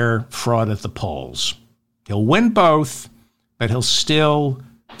declare fraud at the polls. He'll win both, but he'll still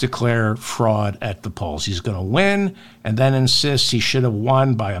declare fraud at the polls. He's going to win and then insist he should have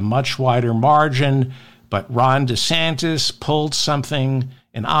won by a much wider margin, but Ron DeSantis pulled something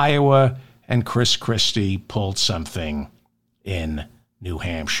in Iowa and Chris Christie pulled something in New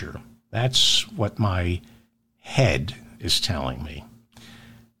Hampshire. That's what my head is telling me.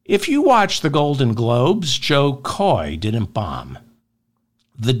 If you watch the Golden Globes, Joe Coy didn't bomb.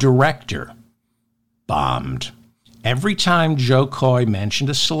 The director bombed. Every time Joe Coy mentioned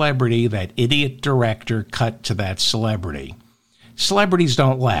a celebrity, that idiot director cut to that celebrity. Celebrities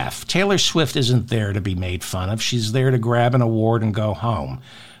don't laugh. Taylor Swift isn't there to be made fun of. She's there to grab an award and go home.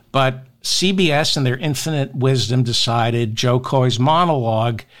 But CBS, in their infinite wisdom, decided Joe Coy's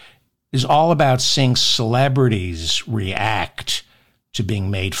monologue is all about seeing celebrities react to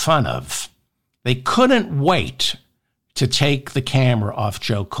being made fun of. They couldn't wait to take the camera off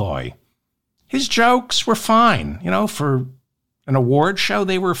Joe Coy. His jokes were fine. For an award show,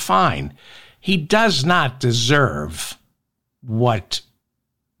 they were fine. He does not deserve what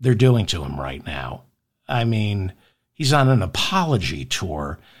they're doing to him right now. I mean, he's on an apology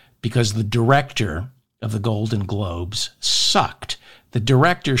tour because the director of the Golden Globes sucked. The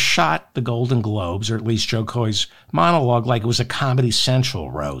director shot the Golden Globes, or at least Joe Coy's monologue, like it was a Comedy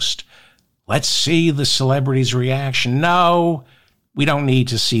Central roast. Let's see the celebrity's reaction. No, we don't need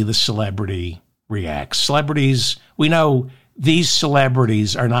to see the celebrity react. Celebrities, we know these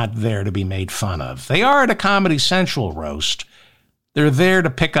celebrities are not there to be made fun of. They are at a Comedy Central roast. They're there to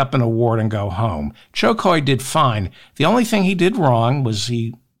pick up an award and go home. Joe Coy did fine. The only thing he did wrong was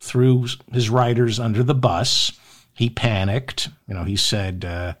he threw his writers under the bus. He panicked. He said,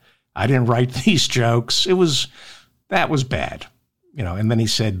 I didn't write these jokes. That was bad. And then he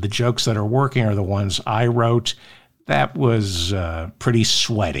said, the jokes that are working are the ones I wrote. That was pretty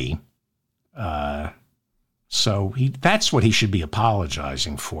sweaty. So that's what he should be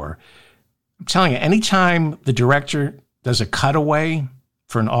apologizing for. I'm telling you, anytime the director does a cutaway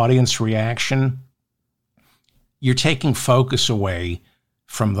for an audience reaction, you're taking focus away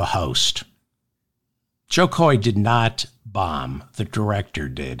from the host. Joe Coy did not bomb. The director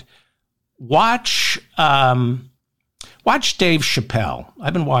did. Watch Dave Chappelle.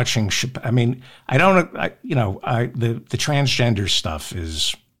 I've been watching Chappelle. The transgender stuff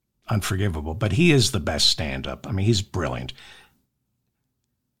is unforgivable, but he is the best stand-up. He's brilliant.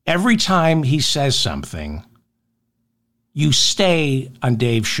 Every time he says something, you stay on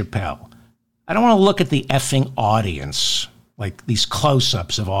Dave Chappelle. I don't want to look at the effing audience, like these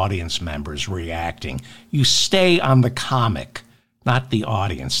close-ups of audience members reacting. You stay on the comic, not the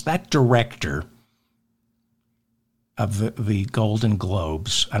audience. That director of the Golden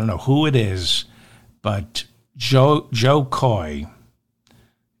Globes, I don't know who it is, but Joe Coy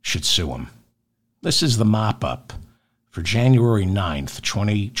should sue him. This is the mop-up for January 9th,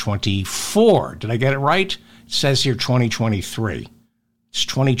 2024. Did I get it right? It says here 2023. It's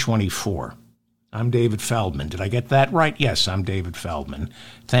 2024. I'm David Feldman. Did I get that right? Yes, I'm David Feldman.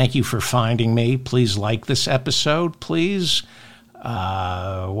 Thank you for finding me. Please like this episode, please.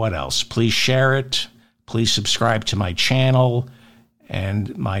 What else? Please share it. Please subscribe to my channel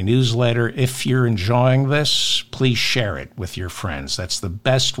and my newsletter. If you're enjoying this, please share it with your friends. That's the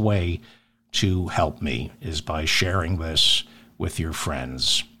best way to help me, is by sharing this with your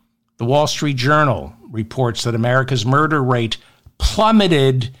friends. The Wall Street Journal reports that America's murder rate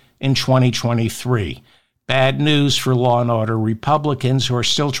plummeted in 2023. Bad news for law and order Republicans who are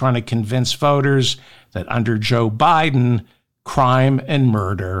still trying to convince voters that under Joe Biden, crime and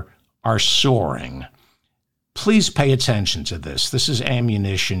murder are soaring. Please pay attention to this. This is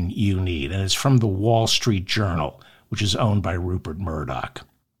ammunition you need, and it's from the Wall Street Journal, which is owned by Rupert Murdoch.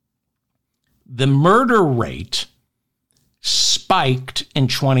 The murder rate spiked in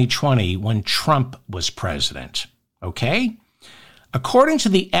 2020 when Trump was president, okay? According to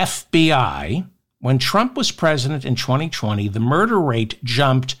the FBI, when Trump was president in 2020, the murder rate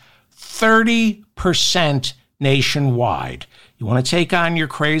jumped 30% nationwide. You want to take on your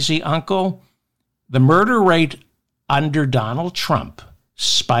crazy uncle? The murder rate under Donald Trump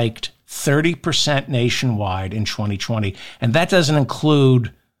spiked 30% nationwide in 2020, and that doesn't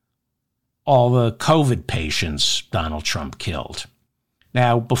include all the COVID patients Donald Trump killed.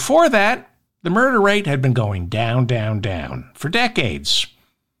 Now, before that, the murder rate had been going down, down, down for decades.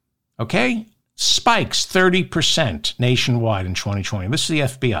 Okay? Spikes 30% nationwide in 2020. This is the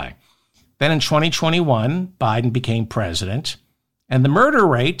FBI. Then in 2021, Biden became president, and the murder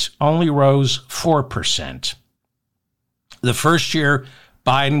rate only rose 4%. The first year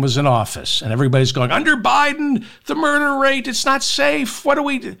Biden was in office, and everybody's going, under Biden, the murder rate, it's not safe. What do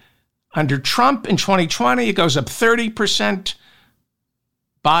we do? Under Trump in 2020, it goes up 30%.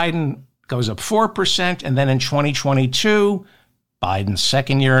 Biden goes up 4%. And then in 2022, Biden's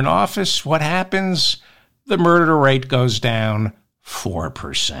second year in office, what happens? The murder rate goes down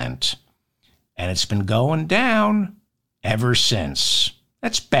 4%. And it's been going down ever since.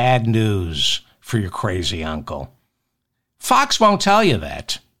 That's bad news for your crazy uncle. Fox won't tell you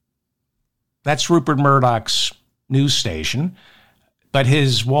that. That's Rupert Murdoch's news station. But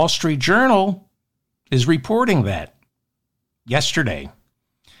his Wall Street Journal is reporting that yesterday.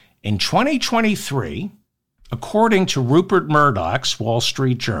 In 2023, according to Rupert Murdoch's Wall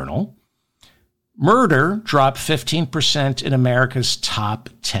Street Journal, murder dropped 15% in America's top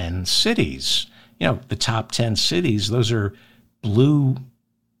 10 cities. The top 10 cities, those are blue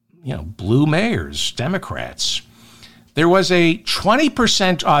mayors, Democrats. There was a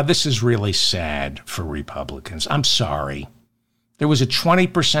 20%, this is really sad for Republicans. I'm sorry. There was a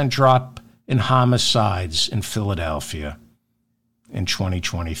 20% drop in homicides in Philadelphia in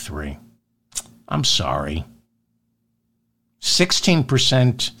 2023. I'm sorry.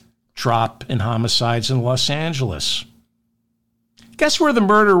 16% drop in homicides in Los Angeles. Guess where the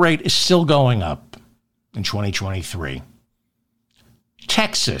murder rate is still going up in 2023?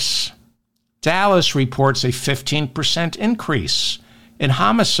 Texas. Dallas reports a 15% increase in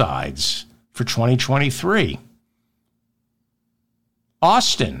homicides for 2023.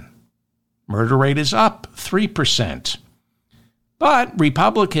 Austin, murder rate is up 3%. But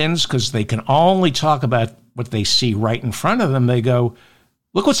Republicans, because they can only talk about what they see right in front of them, they go,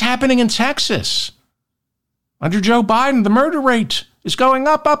 look what's happening in Texas. Under Joe Biden, the murder rate is going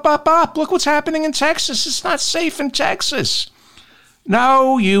up, up, up, up. Look what's happening in Texas. It's not safe in Texas.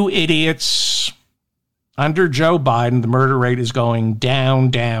 No, you idiots. Under Joe Biden, the murder rate is going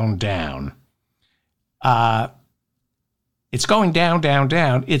down, down, down. It's going down, down,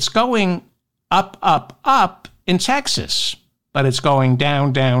 down. It's going up, up, up in Texas, but it's going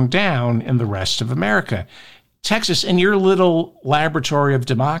down, down, down in the rest of America. Texas, in your little laboratory of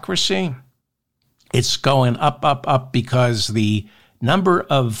democracy, it's going up, up, up because the number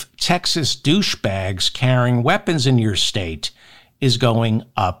of Texas douchebags carrying weapons in your state is going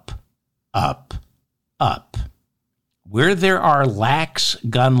up, up, up. Where there are lax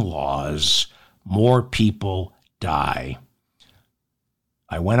gun laws, more people die.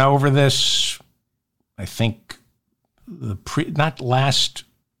 I went over this, I think, not last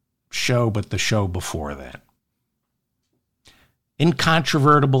show, but the show before that.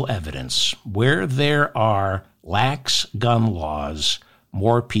 Incontrovertible evidence. Where there are lax gun laws,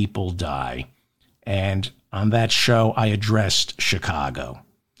 more people die. And on that show, I addressed Chicago.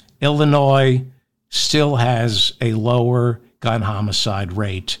 Illinois still has a lower gun homicide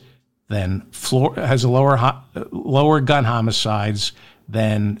rate than has a lower gun homicides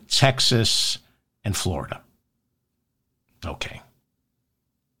than Texas and Florida. Okay.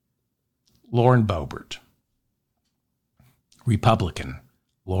 Lauren Boebert, Republican.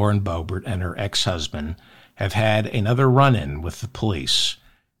 Lauren Boebert and her ex-husband have had another run-in with the police.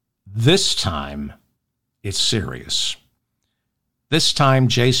 This time, it's serious. This time,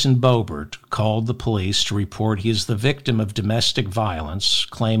 Jason Boebert called the police to report he is the victim of domestic violence,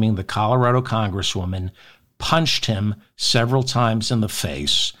 claiming the Colorado congresswoman punched him several times in the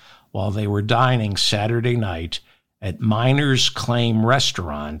face while they were dining Saturday night at Miners Claim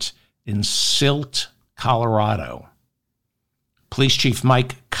Restaurant in Silt, Colorado. Police Chief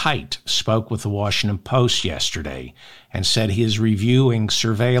Mike Kite spoke with the Washington Post yesterday and said he is reviewing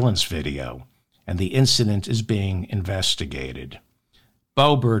surveillance video and the incident is being investigated.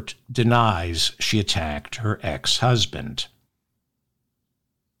 Boebert denies she attacked her ex-husband.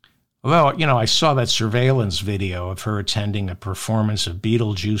 Although, I saw that surveillance video of her attending a performance of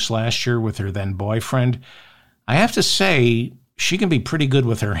Beetlejuice last year with her then boyfriend, I have to say she can be pretty good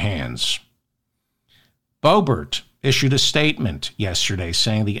with her hands. Boebert issued a statement yesterday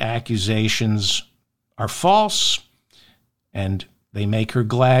saying the accusations are false and they make her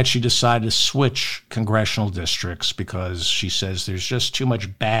glad she decided to switch congressional districts because she says there's just too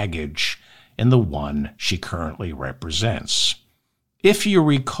much baggage in the one she currently represents. If you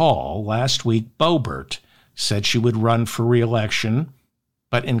recall, last week Boebert said she would run for re-election,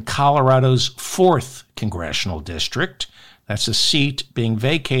 but in Colorado's 4th congressional district, that's a seat being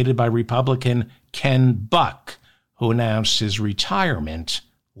vacated by Republican Ken Buck, who announced his retirement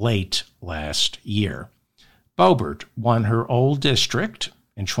late last year. Boebert won her old district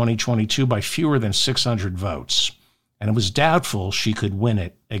in 2022 by fewer than 600 votes, and it was doubtful she could win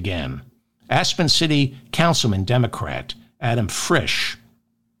it again. Aspen City Councilman Democrat Adam Frisch,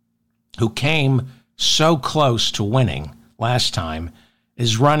 who came so close to winning last time,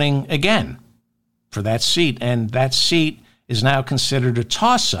 is running again for that seat, and that seat is now considered a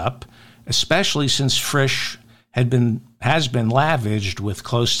toss-up, especially since Frisch has been lavished with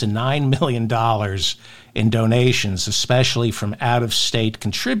close to $9 million in donations, especially from out-of-state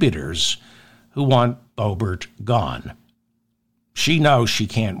contributors who want Boebert gone. She knows she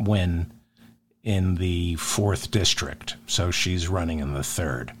can't win in the 4th district, so she's running in the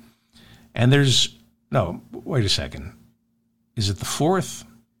 3rd. And wait a second. Is it the 4th?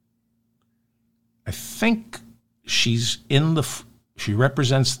 I think she's she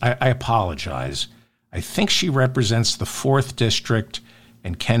represents, I apologize. I think she represents the 4th district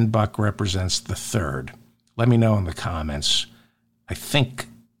and Ken Buck represents the 3rd. Let me know in the comments. I think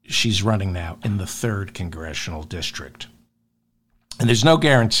she's running now in the 3rd congressional district. And there's no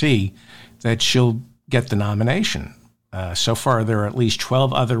guarantee that she'll get the nomination. So far, there are at least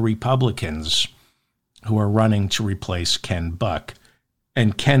 12 other Republicans who are running to replace Ken Buck.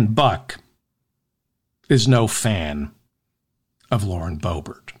 And Ken Buck is no fan of Lauren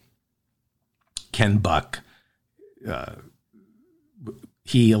Boebert. Ken Buck,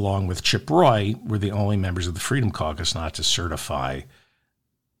 he, along with Chip Roy, were the only members of the Freedom Caucus not to certify,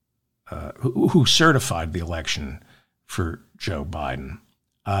 who certified the election for Joe Biden.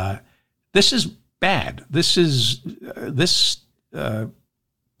 This is bad. This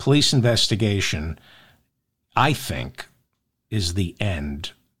police investigation, I think, is the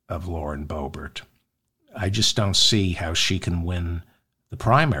end of Lauren Boebert. I just don't see how she can win the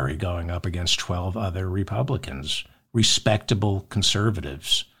primary going up against 12 other Republicans, respectable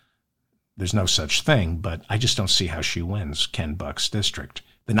conservatives. there's no such thing, but I just don't see how she wins Ken Buck's district,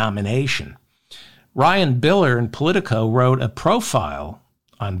 the nomination. Ryan Biller in Politico wrote a profile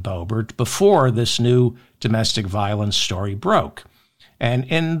on Boebert before this new domestic violence story broke. And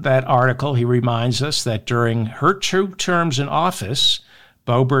in that article, he reminds us that during her 2 terms in office,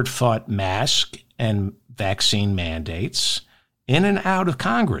 Boebert fought mask and vaccine mandates in and out of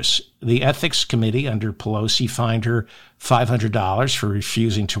Congress. The Ethics Committee under Pelosi fined her $500 for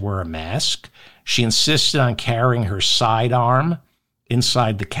refusing to wear a mask. She insisted on carrying her sidearm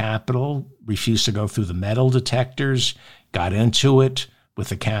inside the Capitol, refused to go through the metal detectors, got into it with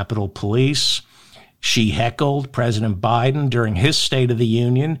the Capitol Police. She heckled President Biden during his State of the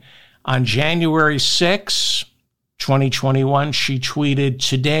Union. On January 6, 2021, she tweeted,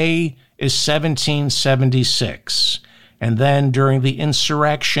 "Today is 1776." And then during the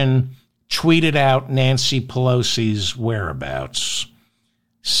insurrection, tweeted out Nancy Pelosi's whereabouts.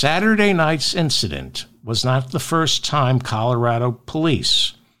 Saturday night's incident was not the first time Colorado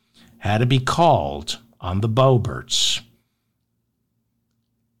police had to be called on the Boeberts.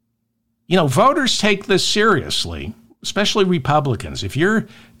 You know, voters take this seriously, especially Republicans. If you're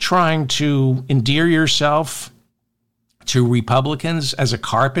trying to endear yourself to Republicans as a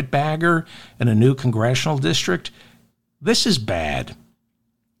carpetbagger in a new congressional district, this is bad.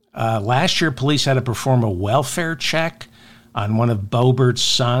 Last year, police had to perform a welfare check on one of Boebert's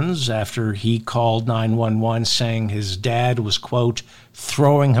sons after he called 911 saying his dad was, quote,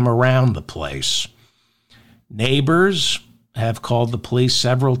 throwing him around the place. Neighbors have called the police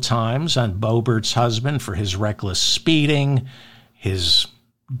several times on Boebert's husband for his reckless speeding, his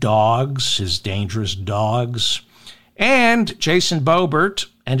dogs, his dangerous dogs. And Jason Boebert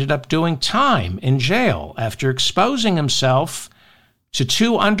ended up doing time in jail after exposing himself to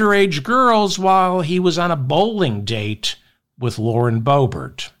 2 underage girls while he was on a bowling date with Lauren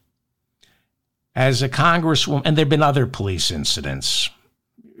Boebert. As a congresswoman, and there have been other police incidents,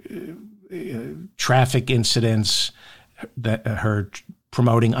 traffic incidents, that her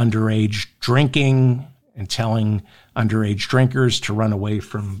promoting underage drinking and telling underage drinkers to run away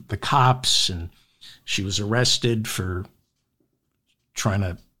from the cops, and she was arrested for trying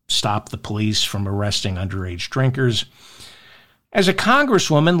to stop the police from arresting underage drinkers. As a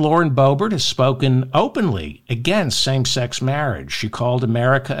congresswoman, Lauren Boebert has spoken openly against same-sex marriage. She called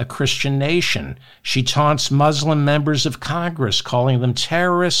America a Christian nation. She taunts Muslim members of Congress, calling them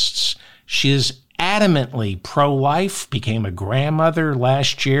terrorists. She is adamantly pro-life, became a grandmother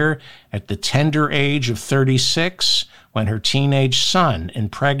last year at the tender age of 36 when her teenage son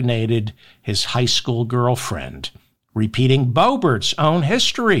impregnated his high school girlfriend, repeating Boebert's own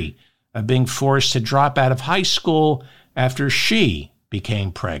history of being forced to drop out of high school after she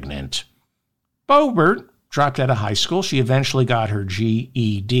became pregnant. Boebert dropped out of high school. She eventually got her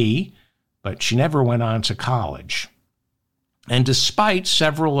GED, but she never went on to college. And despite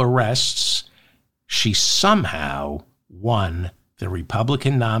several arrests, she somehow won the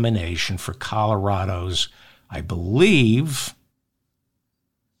Republican nomination for Colorado's, I believe,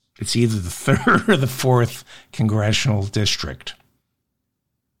 it's either the 3rd or the 4th congressional district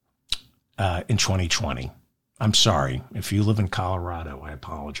in 2020. I'm sorry. If you live in Colorado, I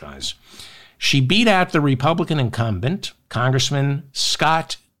apologize. She beat out the Republican incumbent, Congressman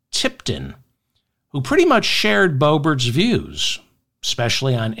Scott Tipton, who pretty much shared Boebert's views,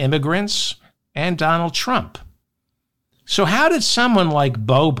 especially on immigrants and Donald Trump. So how did someone like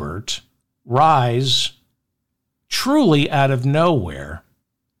Boebert rise truly out of nowhere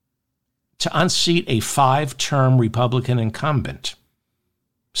to unseat a 5-term Republican incumbent?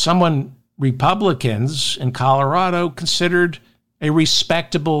 Someone Republicans in Colorado considered a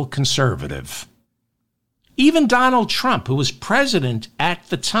respectable conservative. Even Donald Trump, who was president at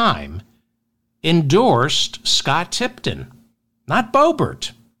the time, endorsed Scott Tipton, not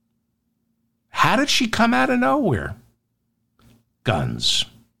Boebert. How did she come out of nowhere? Guns.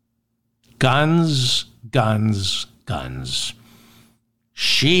 Guns, guns, guns.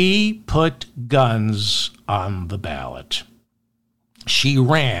 She put guns on the ballot. She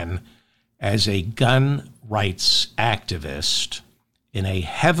ran as a gun rights activist in a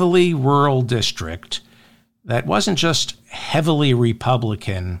heavily rural district that wasn't just heavily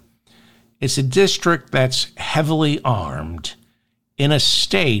Republican. It's a district that's heavily armed in a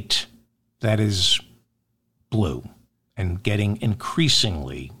state that is blue and getting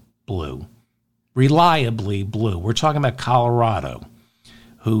increasingly blue, reliably blue. We're talking about Colorado,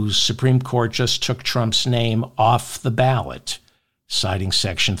 whose Supreme Court just took Trump's name off the ballot, citing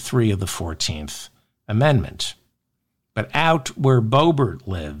Section 3 of the 14th Amendment. But out where Boebert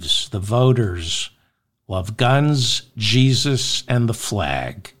lives, the voters love guns, Jesus, and the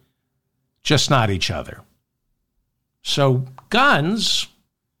flag. just not each other. So guns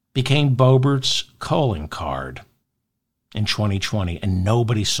became Boebert's calling card in 2020, and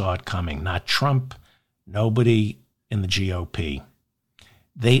nobody saw it coming. Not Trump, nobody in the GOP.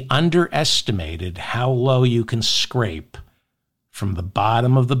 They underestimated how low you can scrape from the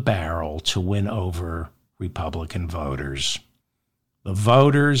bottom of the barrel to win over Republican voters. The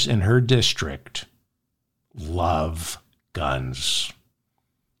voters in her district love guns.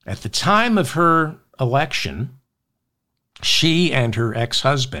 At the time of her election, she and her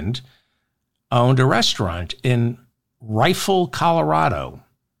ex-husband owned a restaurant in Rifle, Colorado.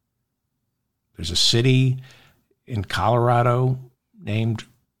 There's a city in Colorado named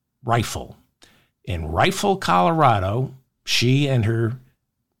Rifle. In Rifle, Colorado, she and her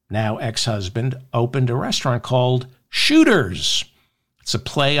now ex-husband opened a restaurant called Shooters. It's a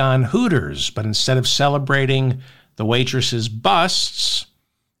play on Hooters, but instead of celebrating the waitresses' busts,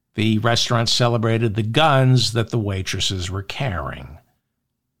 the restaurant celebrated the guns that the waitresses were carrying.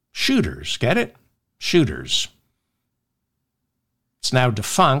 Shooters, get it? Shooters. It's now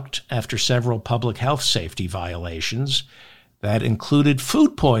defunct after several public health safety violations that included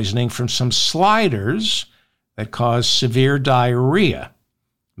food poisoning from some sliders that caused severe diarrhea,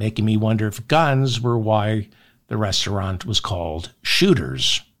 making me wonder if guns were why the restaurant was called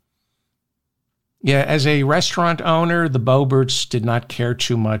Shooters. Yeah, as a restaurant owner, the Boeberts did not care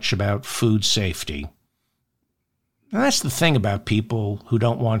too much about food safety. And that's the thing about people who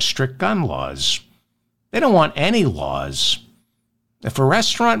don't want strict gun laws. They don't want any laws. If a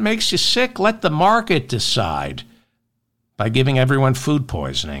restaurant makes you sick, let the market decide by giving everyone food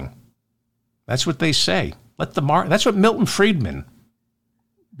poisoning. That's what they say. That's what Milton Friedman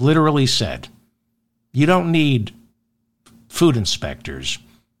literally said. You don't need food inspectors.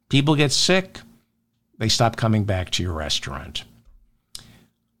 People get sick, they stop coming back to your restaurant.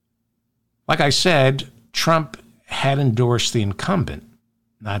 Like I said, Trump had endorsed the incumbent,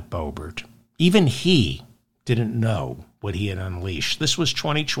 not Boebert. Even he didn't know what he had unleashed. This was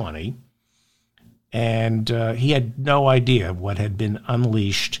 2020, and he had no idea what had been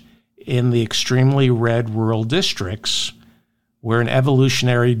unleashed in the extremely red rural districts where an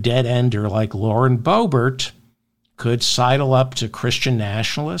evolutionary dead-ender like Lauren Boebert could sidle up to Christian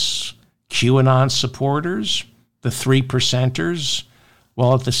nationalists, QAnon supporters, the 3%ers,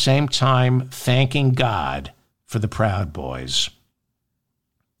 while at the same time thanking God for the Proud Boys.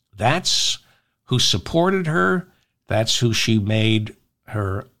 That's who supported her. That's who she made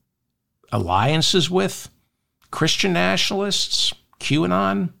her alliances with. Christian nationalists,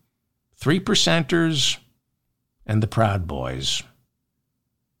 QAnon, 3%ers, and the Proud Boys.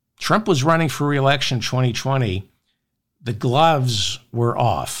 Trump was running for re-election in 2020. The gloves were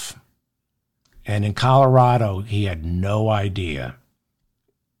off. And in Colorado, he had no idea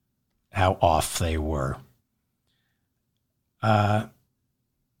how off they were.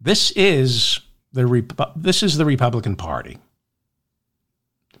 This is the Republican Party.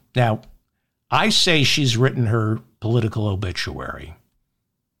 Now, I say she's written her political obituary.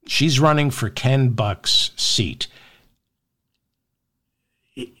 She's running for Ken Buck's seat.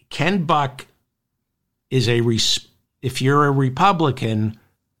 Ken Buck is if you're a Republican,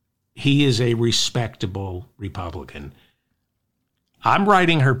 he is a respectable Republican. I'm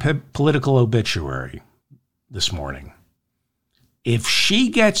writing her political obituary this morning. If she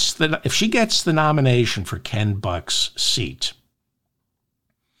gets the nomination for Ken Buck's seat,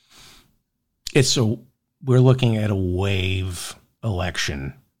 we're looking at a wave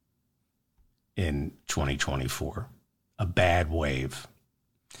election in 2024, a bad wave.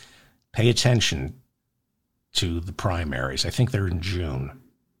 Pay attention to the primaries. I think they're in June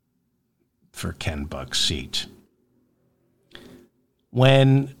for Ken Buck's seat.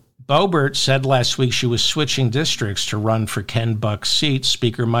 When Boebert said last week she was switching districts to run for Ken Buck's seat,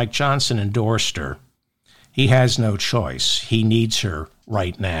 Speaker Mike Johnson endorsed her. He has no choice. He needs her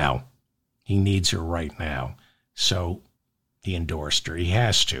right now. So he endorsed her. He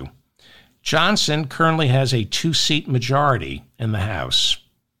has to. Johnson currently has a 2-seat majority in the House.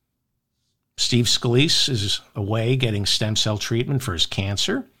 Steve Scalise is away getting stem cell treatment for his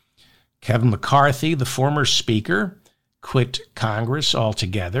cancer. Kevin McCarthy, the former speaker, quit Congress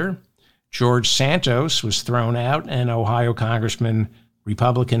altogether. George Santos was thrown out, and Ohio Congressman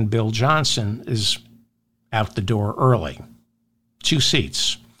Republican Bill Johnson is out the door early. 2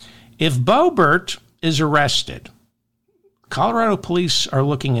 seats. If Boebert is arrested, Colorado police are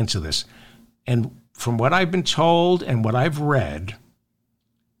looking into this. And from what I've been told and what I've read,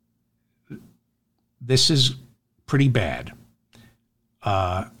 this is pretty bad.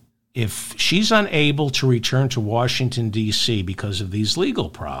 if she's unable to return to Washington, D.C. because of these legal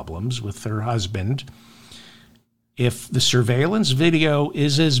problems with her husband, if the surveillance video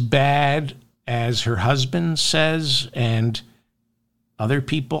is as bad as her husband says and other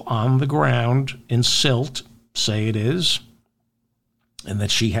people on the ground in Silt say it is, and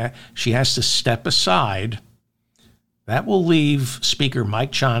that she has to step aside, that will leave Speaker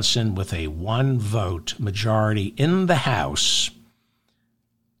Mike Johnson with a one-vote majority in the House,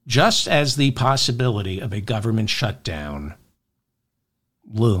 just as the possibility of a government shutdown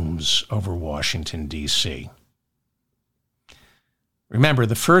looms over Washington, D.C. Remember,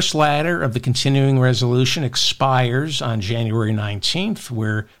 the first ladder of the continuing resolution expires on January 19th,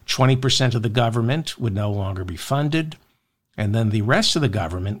 where 20% of the government would no longer be funded, and then the rest of the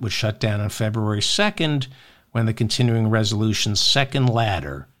government would shut down on February 2nd, when the continuing resolution's second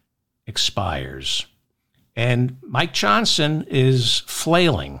ladder expires. And Mike Johnson is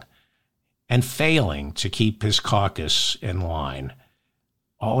flailing and failing to keep his caucus in line.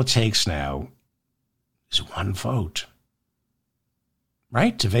 All it takes now is one vote,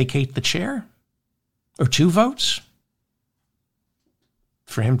 right, to vacate the chair? Or two votes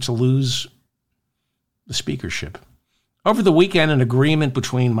for him to lose the speakership. Over the weekend, an agreement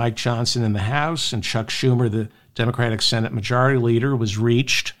between Mike Johnson in the House and Chuck Schumer, the Democratic Senate Majority Leader, was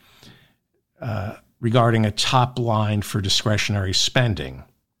reached regarding a top line for discretionary spending.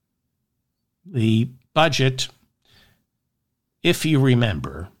 The budget, if you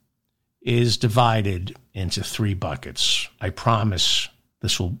remember, is divided into three buckets. I promise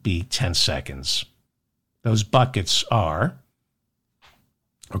this will be 10 seconds. Those buckets are,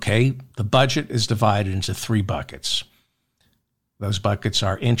 the budget is divided into three buckets. Those buckets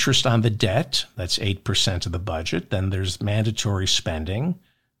are interest on the debt, that's 8% of the budget. Then there's mandatory spending,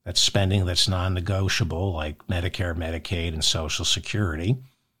 that's spending that's non-negotiable, like Medicare, Medicaid, and Social Security.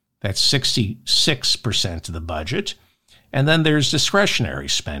 That's 66% of the budget. And then there's discretionary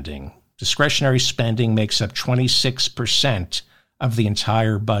spending. Discretionary spending makes up 26% of the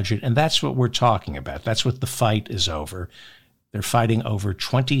entire budget, and that's what we're talking about. That's what the fight is over. They're fighting over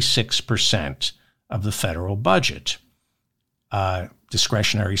 26% of the federal budget.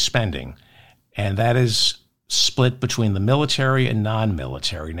 Discretionary spending. And that is split between the military and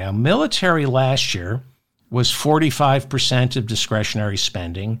non-military. Now, military last year was 45% of discretionary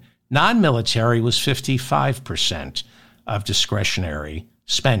spending. Non-military was 55% of discretionary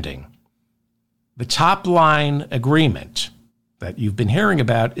spending. The top line agreement that you've been hearing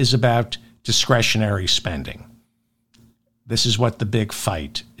about is about discretionary spending. This is what the big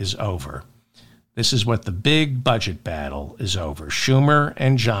fight is over. This is what the big budget battle is over. Schumer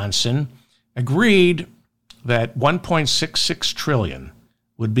and Johnson agreed that $1.66 trillion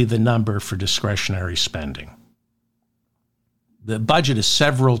would be the number for discretionary spending. The budget is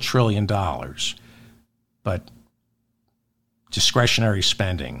several trillion dollars, but discretionary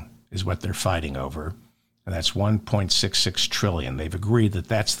spending is what they're fighting over, and that's $1.66 trillion. They've agreed that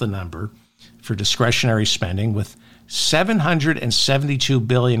that's the number for discretionary spending, with $772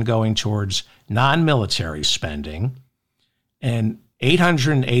 billion going towards non-military spending and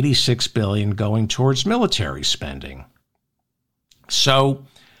 $886 billion going towards military spending. So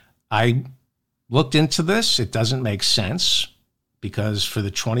I looked into this. It doesn't make sense because for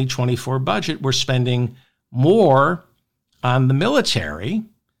the 2024 budget, we're spending more on the military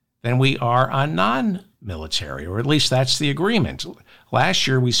than we are on non-military, or at least that's the agreement. Last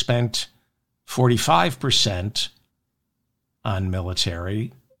year, we spent 45% on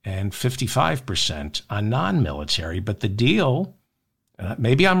military and 55% on non-military. But the deal,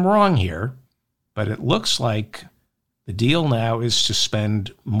 maybe I'm wrong here, but it looks like the deal now is to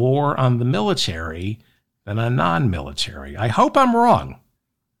spend more on the military than on non-military. I hope I'm wrong.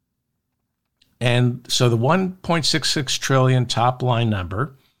 And so the $1.66 trillion top line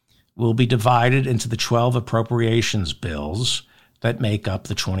number will be divided into the 12 appropriations bills that make up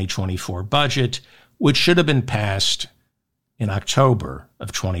the 2024 budget, which should have been passed in October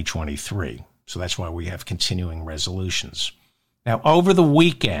of 2023. So that's why we have continuing resolutions. Now, over the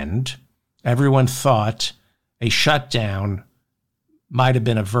weekend, everyone thought a shutdown might have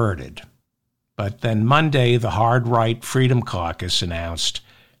been averted. But then Monday, the hard right Freedom Caucus announced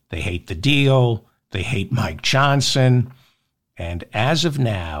they hate the deal, they hate Mike Johnson, and as of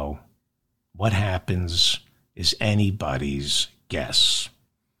now, what happens is anybody's guess.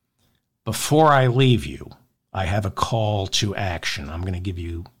 Before I leave you, I have a call to action. I'm going to give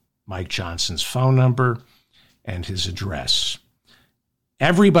you Mike Johnson's phone number and his address.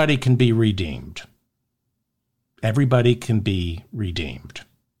 Everybody can be redeemed. Everybody can be redeemed.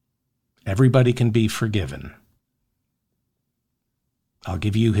 Everybody can be forgiven. I'll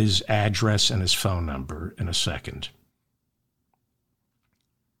give you his address and his phone number in a second.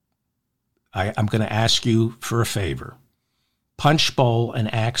 I'm going to ask you for a favor. Punchbowl and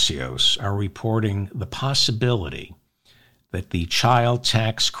Axios are reporting the possibility that the child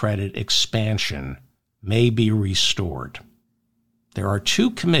tax credit expansion may be restored. There are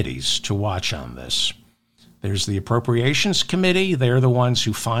two committees to watch on this. There's the Appropriations Committee. They're the ones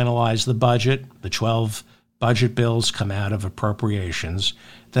who finalize the budget. The 12 budget bills come out of appropriations.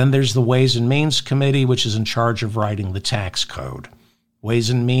 Then there's the Ways and Means Committee, which is in charge of writing the tax code. Ways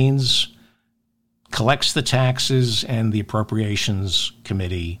and Means collects the taxes, and the Appropriations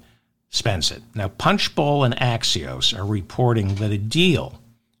Committee spends it. Now, Punchbowl and Axios are reporting that a deal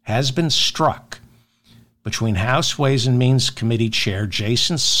has been struck between House Ways and Means Committee Chair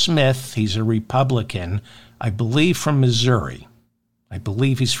Jason Smith. He's a Republican, I believe from Missouri.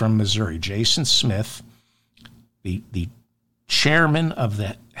 Jason Smith, the chairman of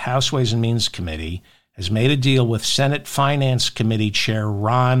the House Ways and Means Committee, has made a deal with Senate Finance Committee Chair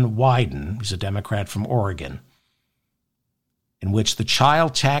Ron Wyden, he's a Democrat from Oregon, in which the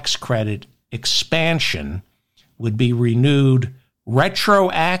child tax credit expansion would be renewed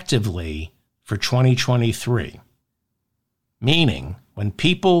retroactively for 2023, meaning when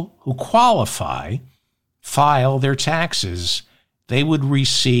people who qualify file their taxes, they would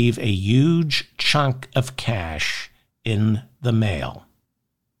receive a huge chunk of cash in the mail.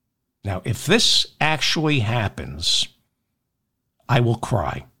 Now, if this actually happens, I will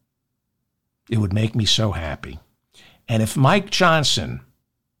cry. It would make me so happy. And if Mike Johnson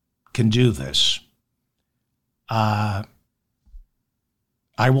can do this, I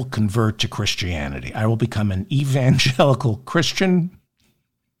will convert to Christianity. I will become an evangelical Christian.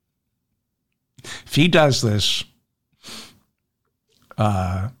 If he does this,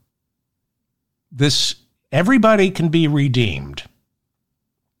 everybody can be redeemed.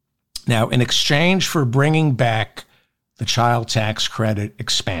 Now, in exchange for bringing back the child tax credit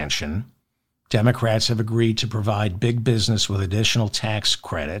expansion, Democrats have agreed to provide big business with additional tax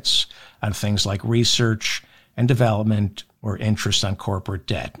credits on things like research and development or interest on corporate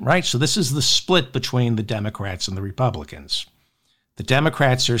debt, right? So this is the split between the Democrats and the Republicans. The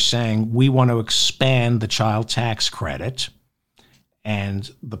Democrats are saying we want to expand the child tax credit, and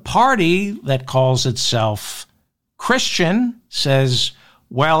the party that calls itself Christian says,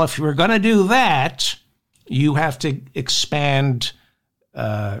 well, if you're going to do that, you have to expand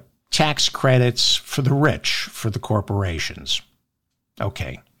tax credits for the rich, for the corporations.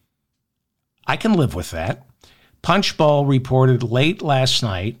 Okay, I can live with that. Punchbowl reported late last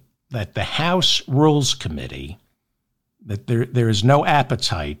night that the House Rules Committee, that there is no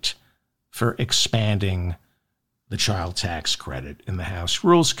appetite for expanding the child tax credit in the House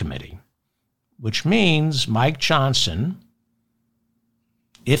Rules Committee, which means Mike Johnson,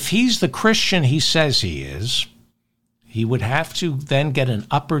 if he's the Christian he says he is, he would have to then get an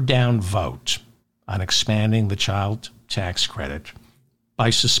up or down vote on expanding the child tax credit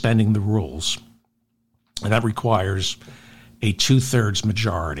by suspending the rules. And that requires a 2/3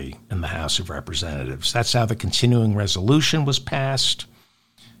 majority in the House of Representatives. That's how the continuing resolution was passed,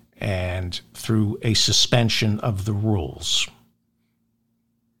 and through a suspension of the rules.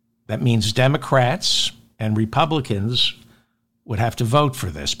 That means Democrats and Republicans would have to vote for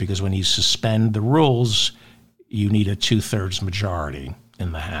this, because when you suspend the rules, you need a 2/3 majority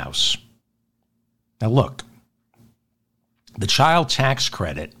in the House. Now look, the child tax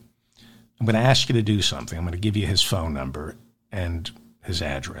credit, I'm going to ask you to do something. I'm going to give you his phone number and his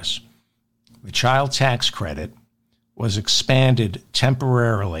address. The child tax credit was expanded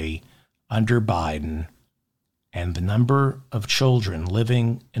temporarily under Biden, and the number of children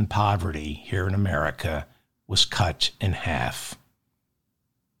living in poverty here in America was cut in half.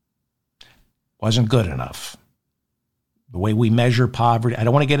 Wasn't good enough. The way we measure poverty, I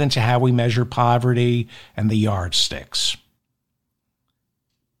don't want to get into how we measure poverty and the yardsticks.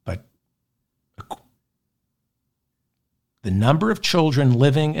 But the number of children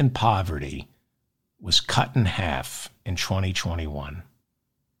living in poverty was cut in half in 2021.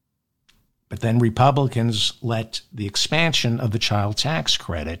 But then Republicans let the expansion of the child tax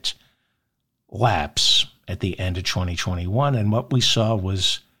credit lapse at the end of 2021, and what we saw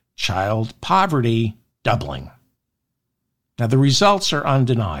was child poverty doubling. Now, the results are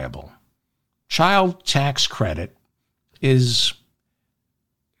undeniable. Child tax credit is,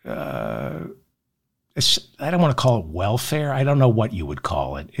 I don't want to call it welfare. I don't know what you would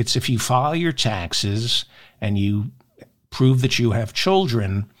call it. It's if you file your taxes and you prove that you have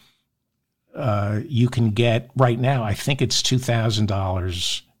children, you can get, right now, I think it's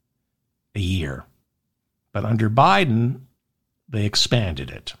 $2,000 a year. But under Biden, they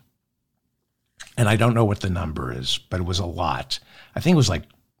expanded it. And I don't know what the number is, but it was a lot. I think it was like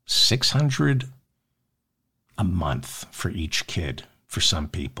 $600 a month for each kid for some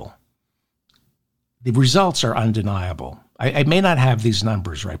people. The results are undeniable. I may not have these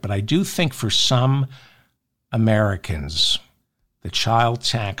numbers right, but I do think for some Americans, the child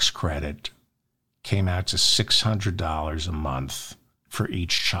tax credit came out to $600 a month for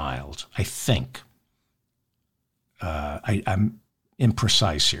each child. I think. I'm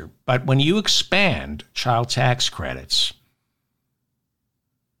imprecise here. But when you expand child tax credits,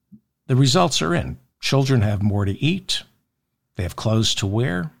 the results are in. Children have more to eat. They have clothes to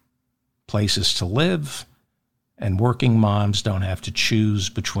wear, places to live, and working moms don't have to choose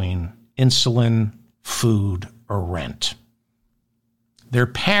between insulin, food, or rent. Their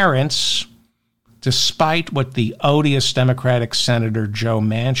parents, despite what the odious Democratic Senator Joe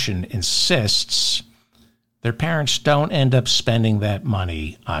Manchin insists, their parents don't end up spending that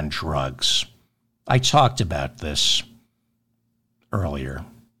money on drugs. I talked about this earlier.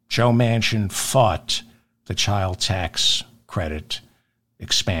 Joe Manchin fought the child tax credit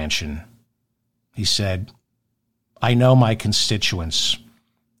expansion. He said, I know my constituents,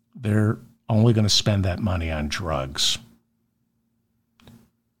 they're only going to spend that money on drugs.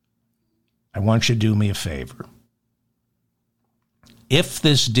 I want you to do me a favor. If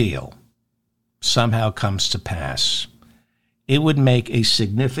this deal somehow comes to pass, it would make a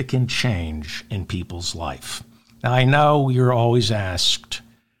significant change in people's life. Now, I know you're always asked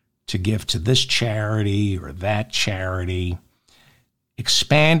to give to this charity or that charity.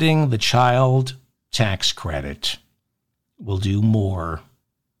 Expanding the child tax credit will do more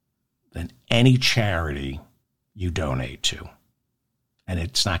than any charity you donate to. And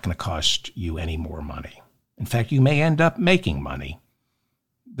it's not going to cost you any more money. In fact, you may end up making money.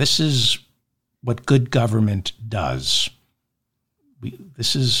 This is what good government does.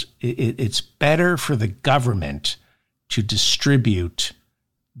 It's better for the government to distribute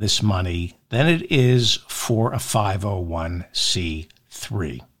this money than it is for a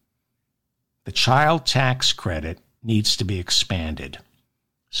 501c3. The child tax credit needs to be expanded.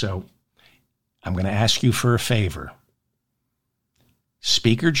 So I'm going to ask you for a favor.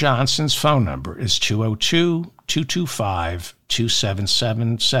 Speaker Johnson's phone number is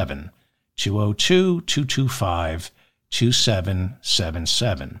 202-225-2777,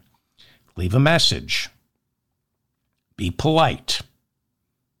 202-225-2777. Leave a message. Be polite.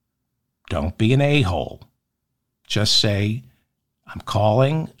 Don't be an a-hole. Just say, I'm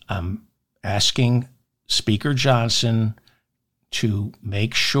calling, I'm asking Speaker Johnson to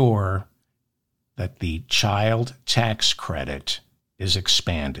make sure that the child tax credit is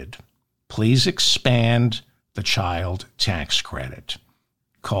expanded. Please expand the child tax credit.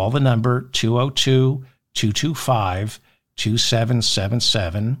 Call the number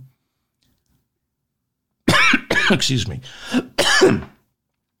 202-225-2777. Excuse me.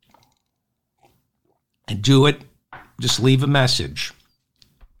 And do it. Just leave a message.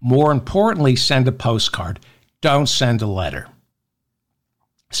 More importantly, send a postcard. Don't send a letter.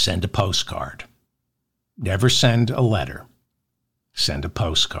 Send a postcard. Never send a letter. Send a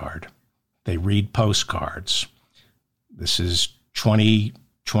postcard. They read postcards. This is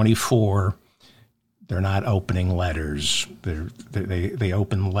 2024. They're not opening letters. They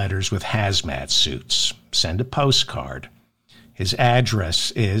open letters with hazmat suits. Send a postcard. His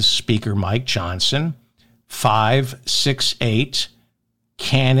address is Speaker Mike Johnson, 568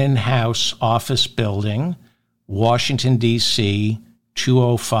 Cannon House Office Building, Washington, D.C.,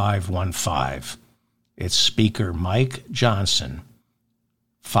 20515. It's Speaker Mike Johnson,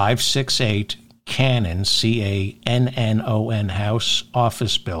 568 Cannon, C-A-N-N-O-N House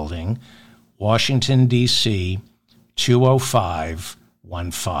Office Building, Washington, D.C.,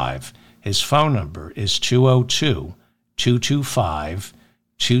 20515. His phone number is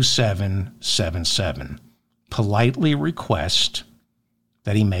 202-225-2777. Politely request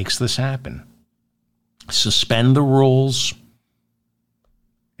that he makes this happen. Suspend the rules.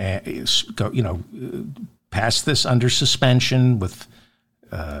 Pass this under suspension with,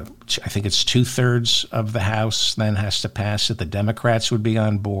 I think it's 2/3 of the House then has to pass it. The Democrats would be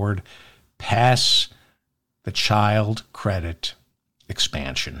on board. Pass the child credit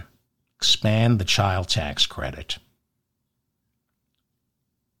expansion. Expand the child tax credit.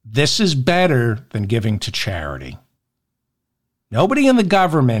 This is better than giving to charity. Nobody in the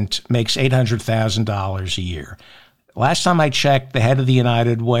government makes $800,000 a year. Last time I checked, the head of the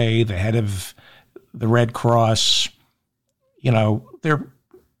United Way, the head of the Red Cross, they're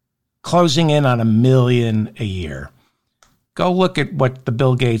closing in on $1 million a year. Go look at what the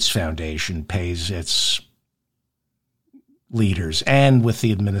Bill Gates Foundation pays its leaders and with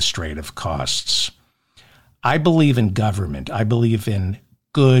the administrative costs. I believe in government. I believe in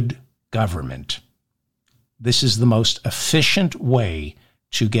good government. This is the most efficient way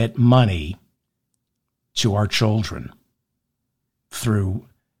to get money to our children through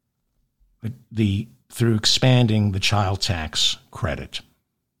expanding the child tax credit.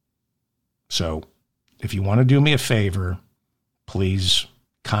 So if you want to do me a favor, please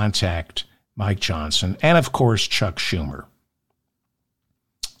contact Mike Johnson and, of course, Chuck Schumer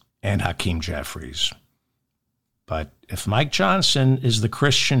and Hakeem Jeffries. But if Mike Johnson is the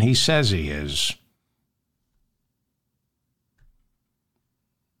Christian he says he is,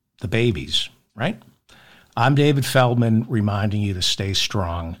 the babies, right? I'm David Feldman, reminding you to stay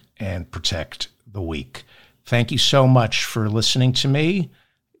strong and protect the weak. Thank you so much for listening to me.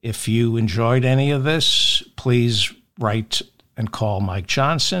 If you enjoyed any of this, please write and call Mike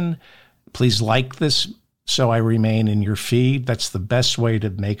Johnson. Please like this so I remain in your feed. That's the best way to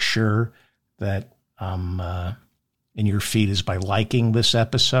make sure that I'm in your feed is by liking this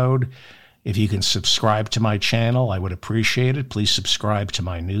episode. If you can subscribe to my channel, I would appreciate it. Please subscribe to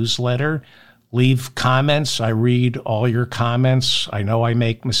my newsletter. Leave comments. I read all your comments. I know I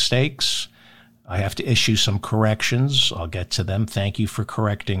make mistakes. I have to issue some corrections. I'll get to them. Thank you for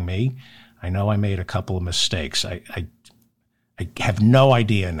correcting me. I know I made a couple of mistakes. I have no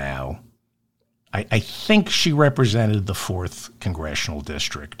idea now. I think she represented the 4th Congressional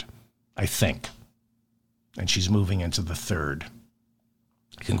District. I think. And she's moving into the 3rd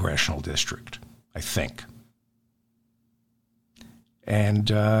Congressional District, I think. And,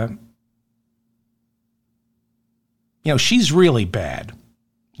 she's really bad,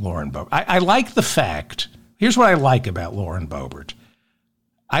 Lauren Boebert. I like the fact, here's what I like about Lauren Boebert.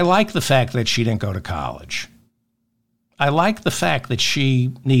 I like the fact that she didn't go to college. I like the fact that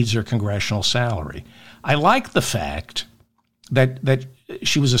she needs her congressional salary. I like the fact that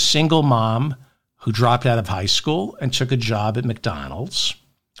she was a single mom who dropped out of high school and took a job at McDonald's.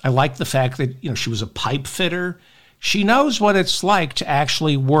 I like the fact that, she was a pipe fitter. She knows what it's like to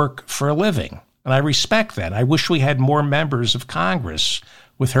actually work for a living. And I respect that. I wish we had more members of Congress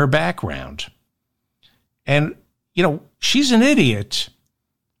with her background. And, she's an idiot,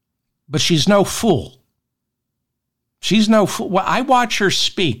 but she's no fool. She's no fool. Well, I watch her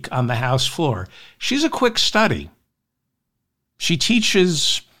speak on the House floor. She's a quick study. She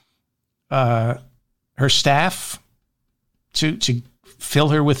teaches her staff to fill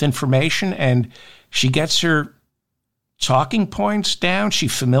her with information, and she gets her talking points down. She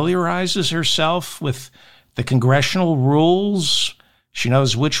familiarizes herself with the congressional rules. She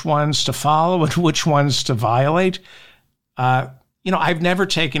knows which ones to follow and which ones to violate. I've never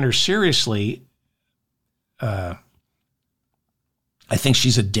taken her seriously. I think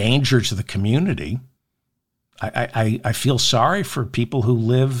she's a danger to the community. I feel sorry for people who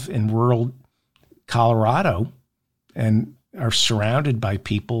live in rural Colorado and are surrounded by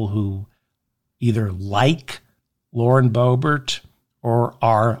people who either like Lauren Boebert or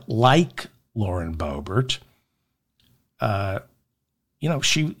are like Lauren Boebert.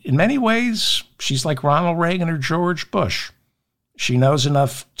 She, in many ways, she's like Ronald Reagan or George Bush. She knows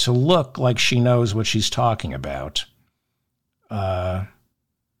enough to look like she knows what she's talking about. She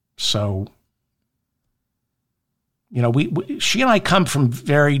and I come from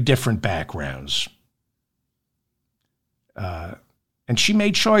very different backgrounds. And she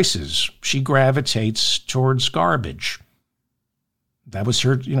made choices. She gravitates towards garbage. That was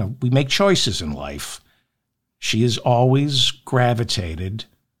her, we make choices in life. She has always gravitated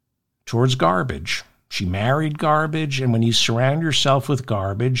towards garbage. She married garbage, and when you surround yourself with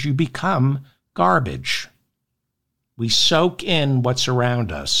garbage, you become garbage. We soak in what's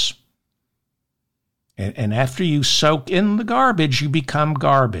around us. And after you soak in the garbage, you become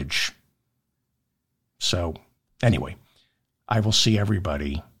garbage. So, anyway, I will see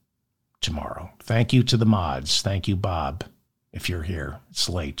everybody tomorrow. Thank you to the mods. Thank you, Bob, if you're here. It's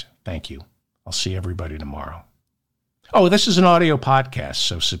late. Thank you. I'll see everybody tomorrow. Oh, this is an audio podcast,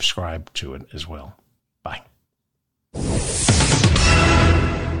 so subscribe to it as well.